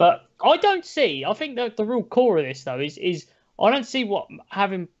 But I don't see. I think that the real core of this though is I don't see what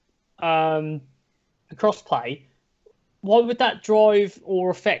having crossplay. Why would that drive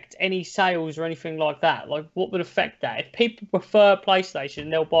or affect any sales or anything like that? Like, what would affect that? If people prefer PlayStation,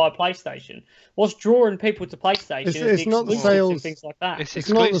 they'll buy a PlayStation. What's drawing people to PlayStation is It's the not the exclusives sales. and things like that. It's It's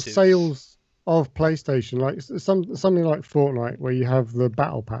not the exclusives. sales of PlayStation, like something like Fortnite, where you have the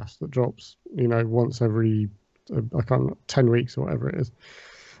battle pass that drops, once every 10 weeks or whatever it is.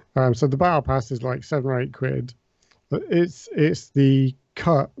 So the battle pass is like £7 or £8, but it's the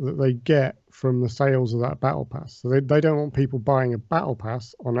cut that they get from the sales of that battle pass. So they don't want people buying a battle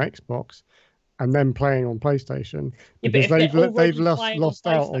pass on Xbox and then playing on PlayStation, because they've lost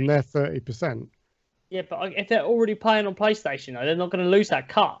out on their 30%. Yeah, but if they're already playing on PlayStation, though, they're not going to lose that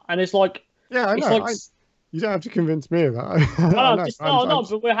cut. And it's like, yeah, I it's know. like, You don't have to convince me of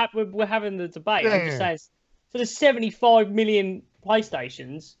that. but we're having the debate. Yeah, I'm just saying. So there's 75 million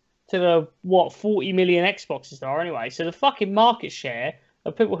PlayStations to the 40 million Xboxes there are anyway. So the fucking market share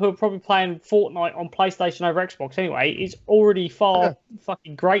of people who are probably playing Fortnite on PlayStation over Xbox anyway is already far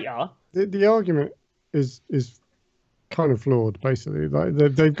fucking greater. The argument is kind of flawed, basically. Like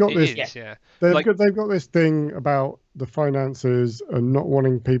they've got they've got this thing about the finances and not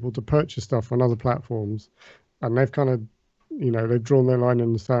wanting people to purchase stuff on other platforms, and they've kind of they've drawn their line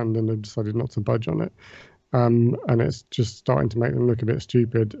in the sand and they've decided not to budge on it, and it's just starting to make them look a bit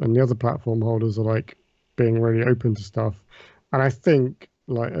stupid, and the other platform holders are like being really open to stuff, and I think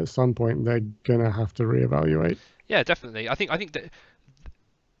like at some point they're gonna have to reevaluate. Yeah, definitely. I think that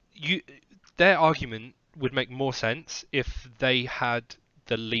their argument would make more sense if they had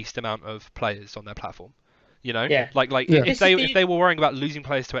the least amount of players on their platform. If they were worrying about losing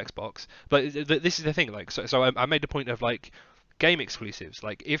players to Xbox, but this is the thing. Like, so I made the point of like game exclusives.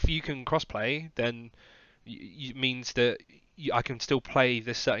 Like, if you can crossplay, then it means that I can still play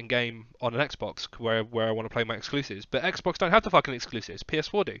this certain game on an Xbox where I want to play my exclusives. But Xbox don't have the fucking exclusives.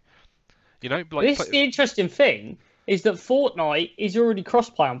 PS4 do. The interesting thing is that Fortnite is already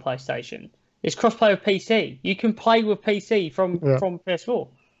crossplay on PlayStation. It's crossplay with PC. You can play with PC from PS4.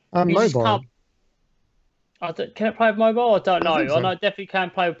 And mobile. Can it play with mobile? I don't know. So. I know it definitely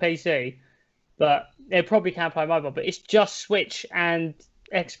can play with PC, but it probably can play mobile. But it's just Switch and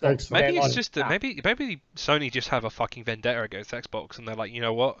Xbox. Maybe it's just that maybe Sony just have a fucking vendetta against Xbox, and they're like, you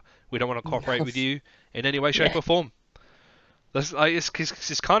know what? We don't want to cooperate with you in any way, shape, or form.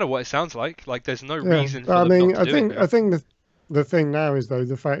 It's kind of what it sounds like. Like, there's no reason for them not to do it. I think the thing now is, though,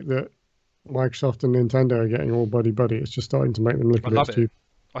 the fact that Microsoft and Nintendo are getting all buddy-buddy. It's just starting to make them look a bit stupid.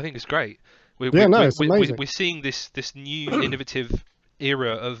 I think it's great. It's amazing. We're seeing this new innovative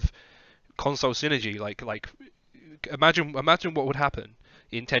era of console synergy. Like imagine what would happen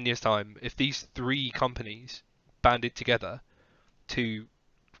in 10 years' time if these three companies banded together to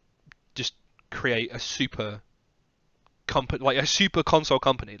just create a super company, like a super console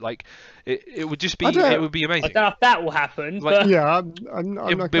company. Like it would just be, it would be amazing. I don't know if that will happen. Like, yeah,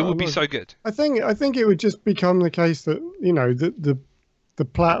 it would be so good. I think it would just become the case that the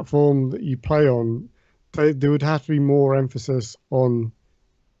platform that you play on, there would have to be more emphasis on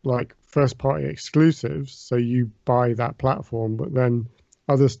like first party exclusives. So you buy that platform, but then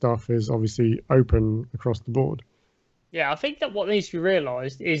other stuff is obviously open across the board. Yeah, I think that what needs to be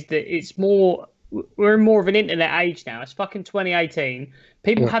realised is that it's more. We're in more of an internet age now. It's fucking 2018.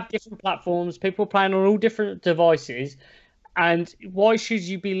 People have different platforms. People are playing on all different devices. And why should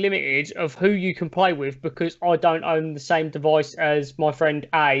you be limited of who you can play with because I don't own the same device as my friend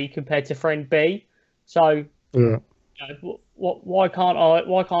A compared to friend B? So, why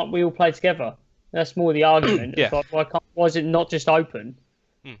can't we all play together? That's more the argument. Like, why is it not just open?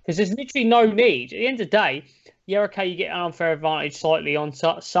 Because there's literally no need. At the end of the day, okay, you get an unfair advantage slightly on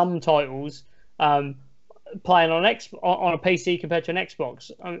some titles. Playing on a PC compared to an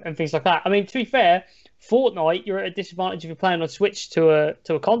Xbox and things like that. I mean, to be fair, Fortnite, you're at a disadvantage if you're playing on Switch to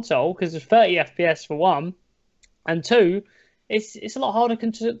a console because there's 30 FPS for one, and two, it's a lot harder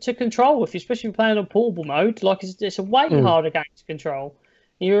to control especially if you're playing on portable mode. Like it's a way harder game to control.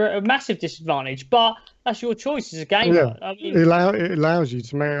 You're at a massive disadvantage, but that's your choice as a gamer. Yeah. I mean, it allows you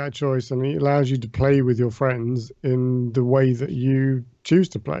to make that choice, and it allows you to play with your friends in the way that you choose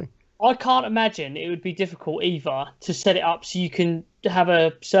to play. I can't imagine it would be difficult either to set it up so you can have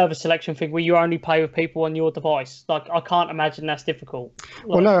a server selection thing where you only play with people on your device. Like, I can't imagine that's difficult.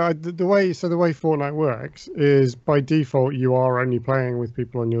 Well, no, the way Fortnite works is by default you are only playing with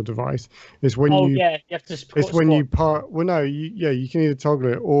people on your device. It's when you have to. It's when you part. Well, no, you can either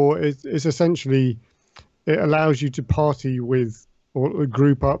toggle it, or it's essentially it allows you to party with or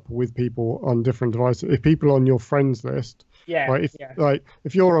group up with people on different devices. If people on your friends list Yeah, Like if yeah. like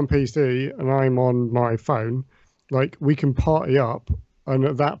if you're on PC and I'm on my phone, like we can party up, and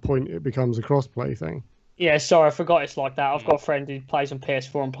at that point it becomes a crossplay thing. Yeah, sorry, I forgot it's like that. I've got a friend who plays on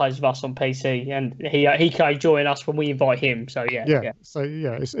PS4 and plays with us on PC, and he can join us when we invite him. So yeah, Yeah. yeah. So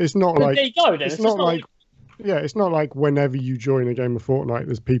yeah, it's not But like there you go. Then it's it's not just not like yeah, it's not like whenever you join a game of Fortnite,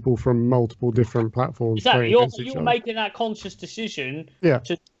 there's people from multiple different platforms exactly. playing against each You're other. making that conscious decision Yeah.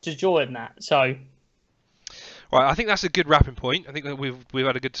 to join that. So Right, I think that's a good wrapping point. I think that we've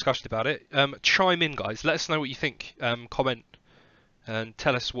had a good discussion about it. Chime in, guys. Let us know what you think. Comment and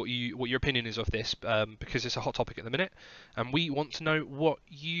tell us what your opinion is of this, because it's a hot topic at the minute, and we want to know what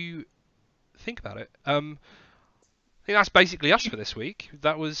you think about it. I think that's basically us for this week.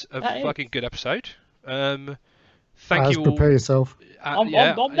 That was a fucking good episode. Thank you all. Prepare yourself. I'm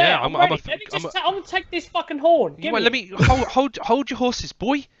there. I'm ready. I'm gonna take this fucking horn. Let me hold your horses,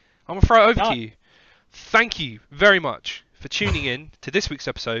 boy. I'm gonna throw it over to you. Thank you very much for tuning in to this week's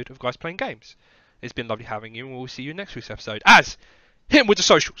episode of Guys Playing Games. It's been lovely having you, and we'll see you in next week's episode. Hit him with the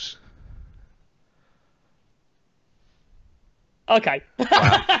socials. Okay.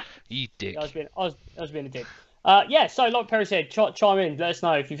 Wow, you dick. I was being a dick. Yeah, so like Perry said, chime in. Let us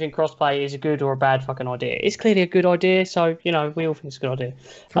know if you think crossplay is a good or a bad fucking idea. It's clearly a good idea, so, we all think it's a good idea.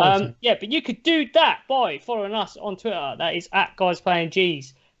 Yeah, but you could do that by following us on Twitter. That is at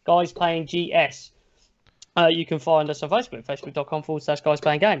GuysPlayingGs, GuysPlayingGS. You can find us on Facebook,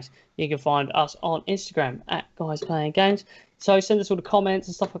 facebook.com/GuysPlayingGames. You can find us on Instagram at GuysPlayingGames. So send us all the comments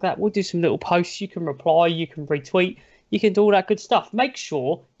and stuff like that. We'll do some little posts. You can reply, you can retweet. You can do all that good stuff. Make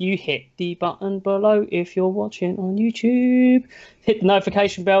sure you hit the button below if you're watching on YouTube. Hit the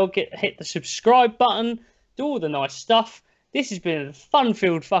notification bell, hit the subscribe button, do all the nice stuff. This has been a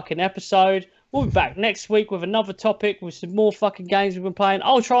fun-filled fucking episode. We'll be back next week with another topic with some more fucking games we've been playing.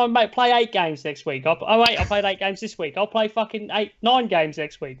 I'll try and play 8 games next week. I played 8 games this week. I'll play fucking 9 games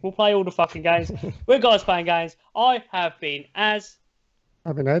next week. We'll play all the fucking games. We're Guys Playing Games. I have been I've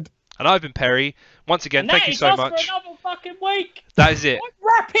been Ed. And I've been Perry. Once again, thank you so much. For another fucking week. That is it. I'm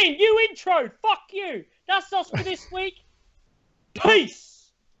rapping. You intro. Fuck you. That's us for this week. Peace.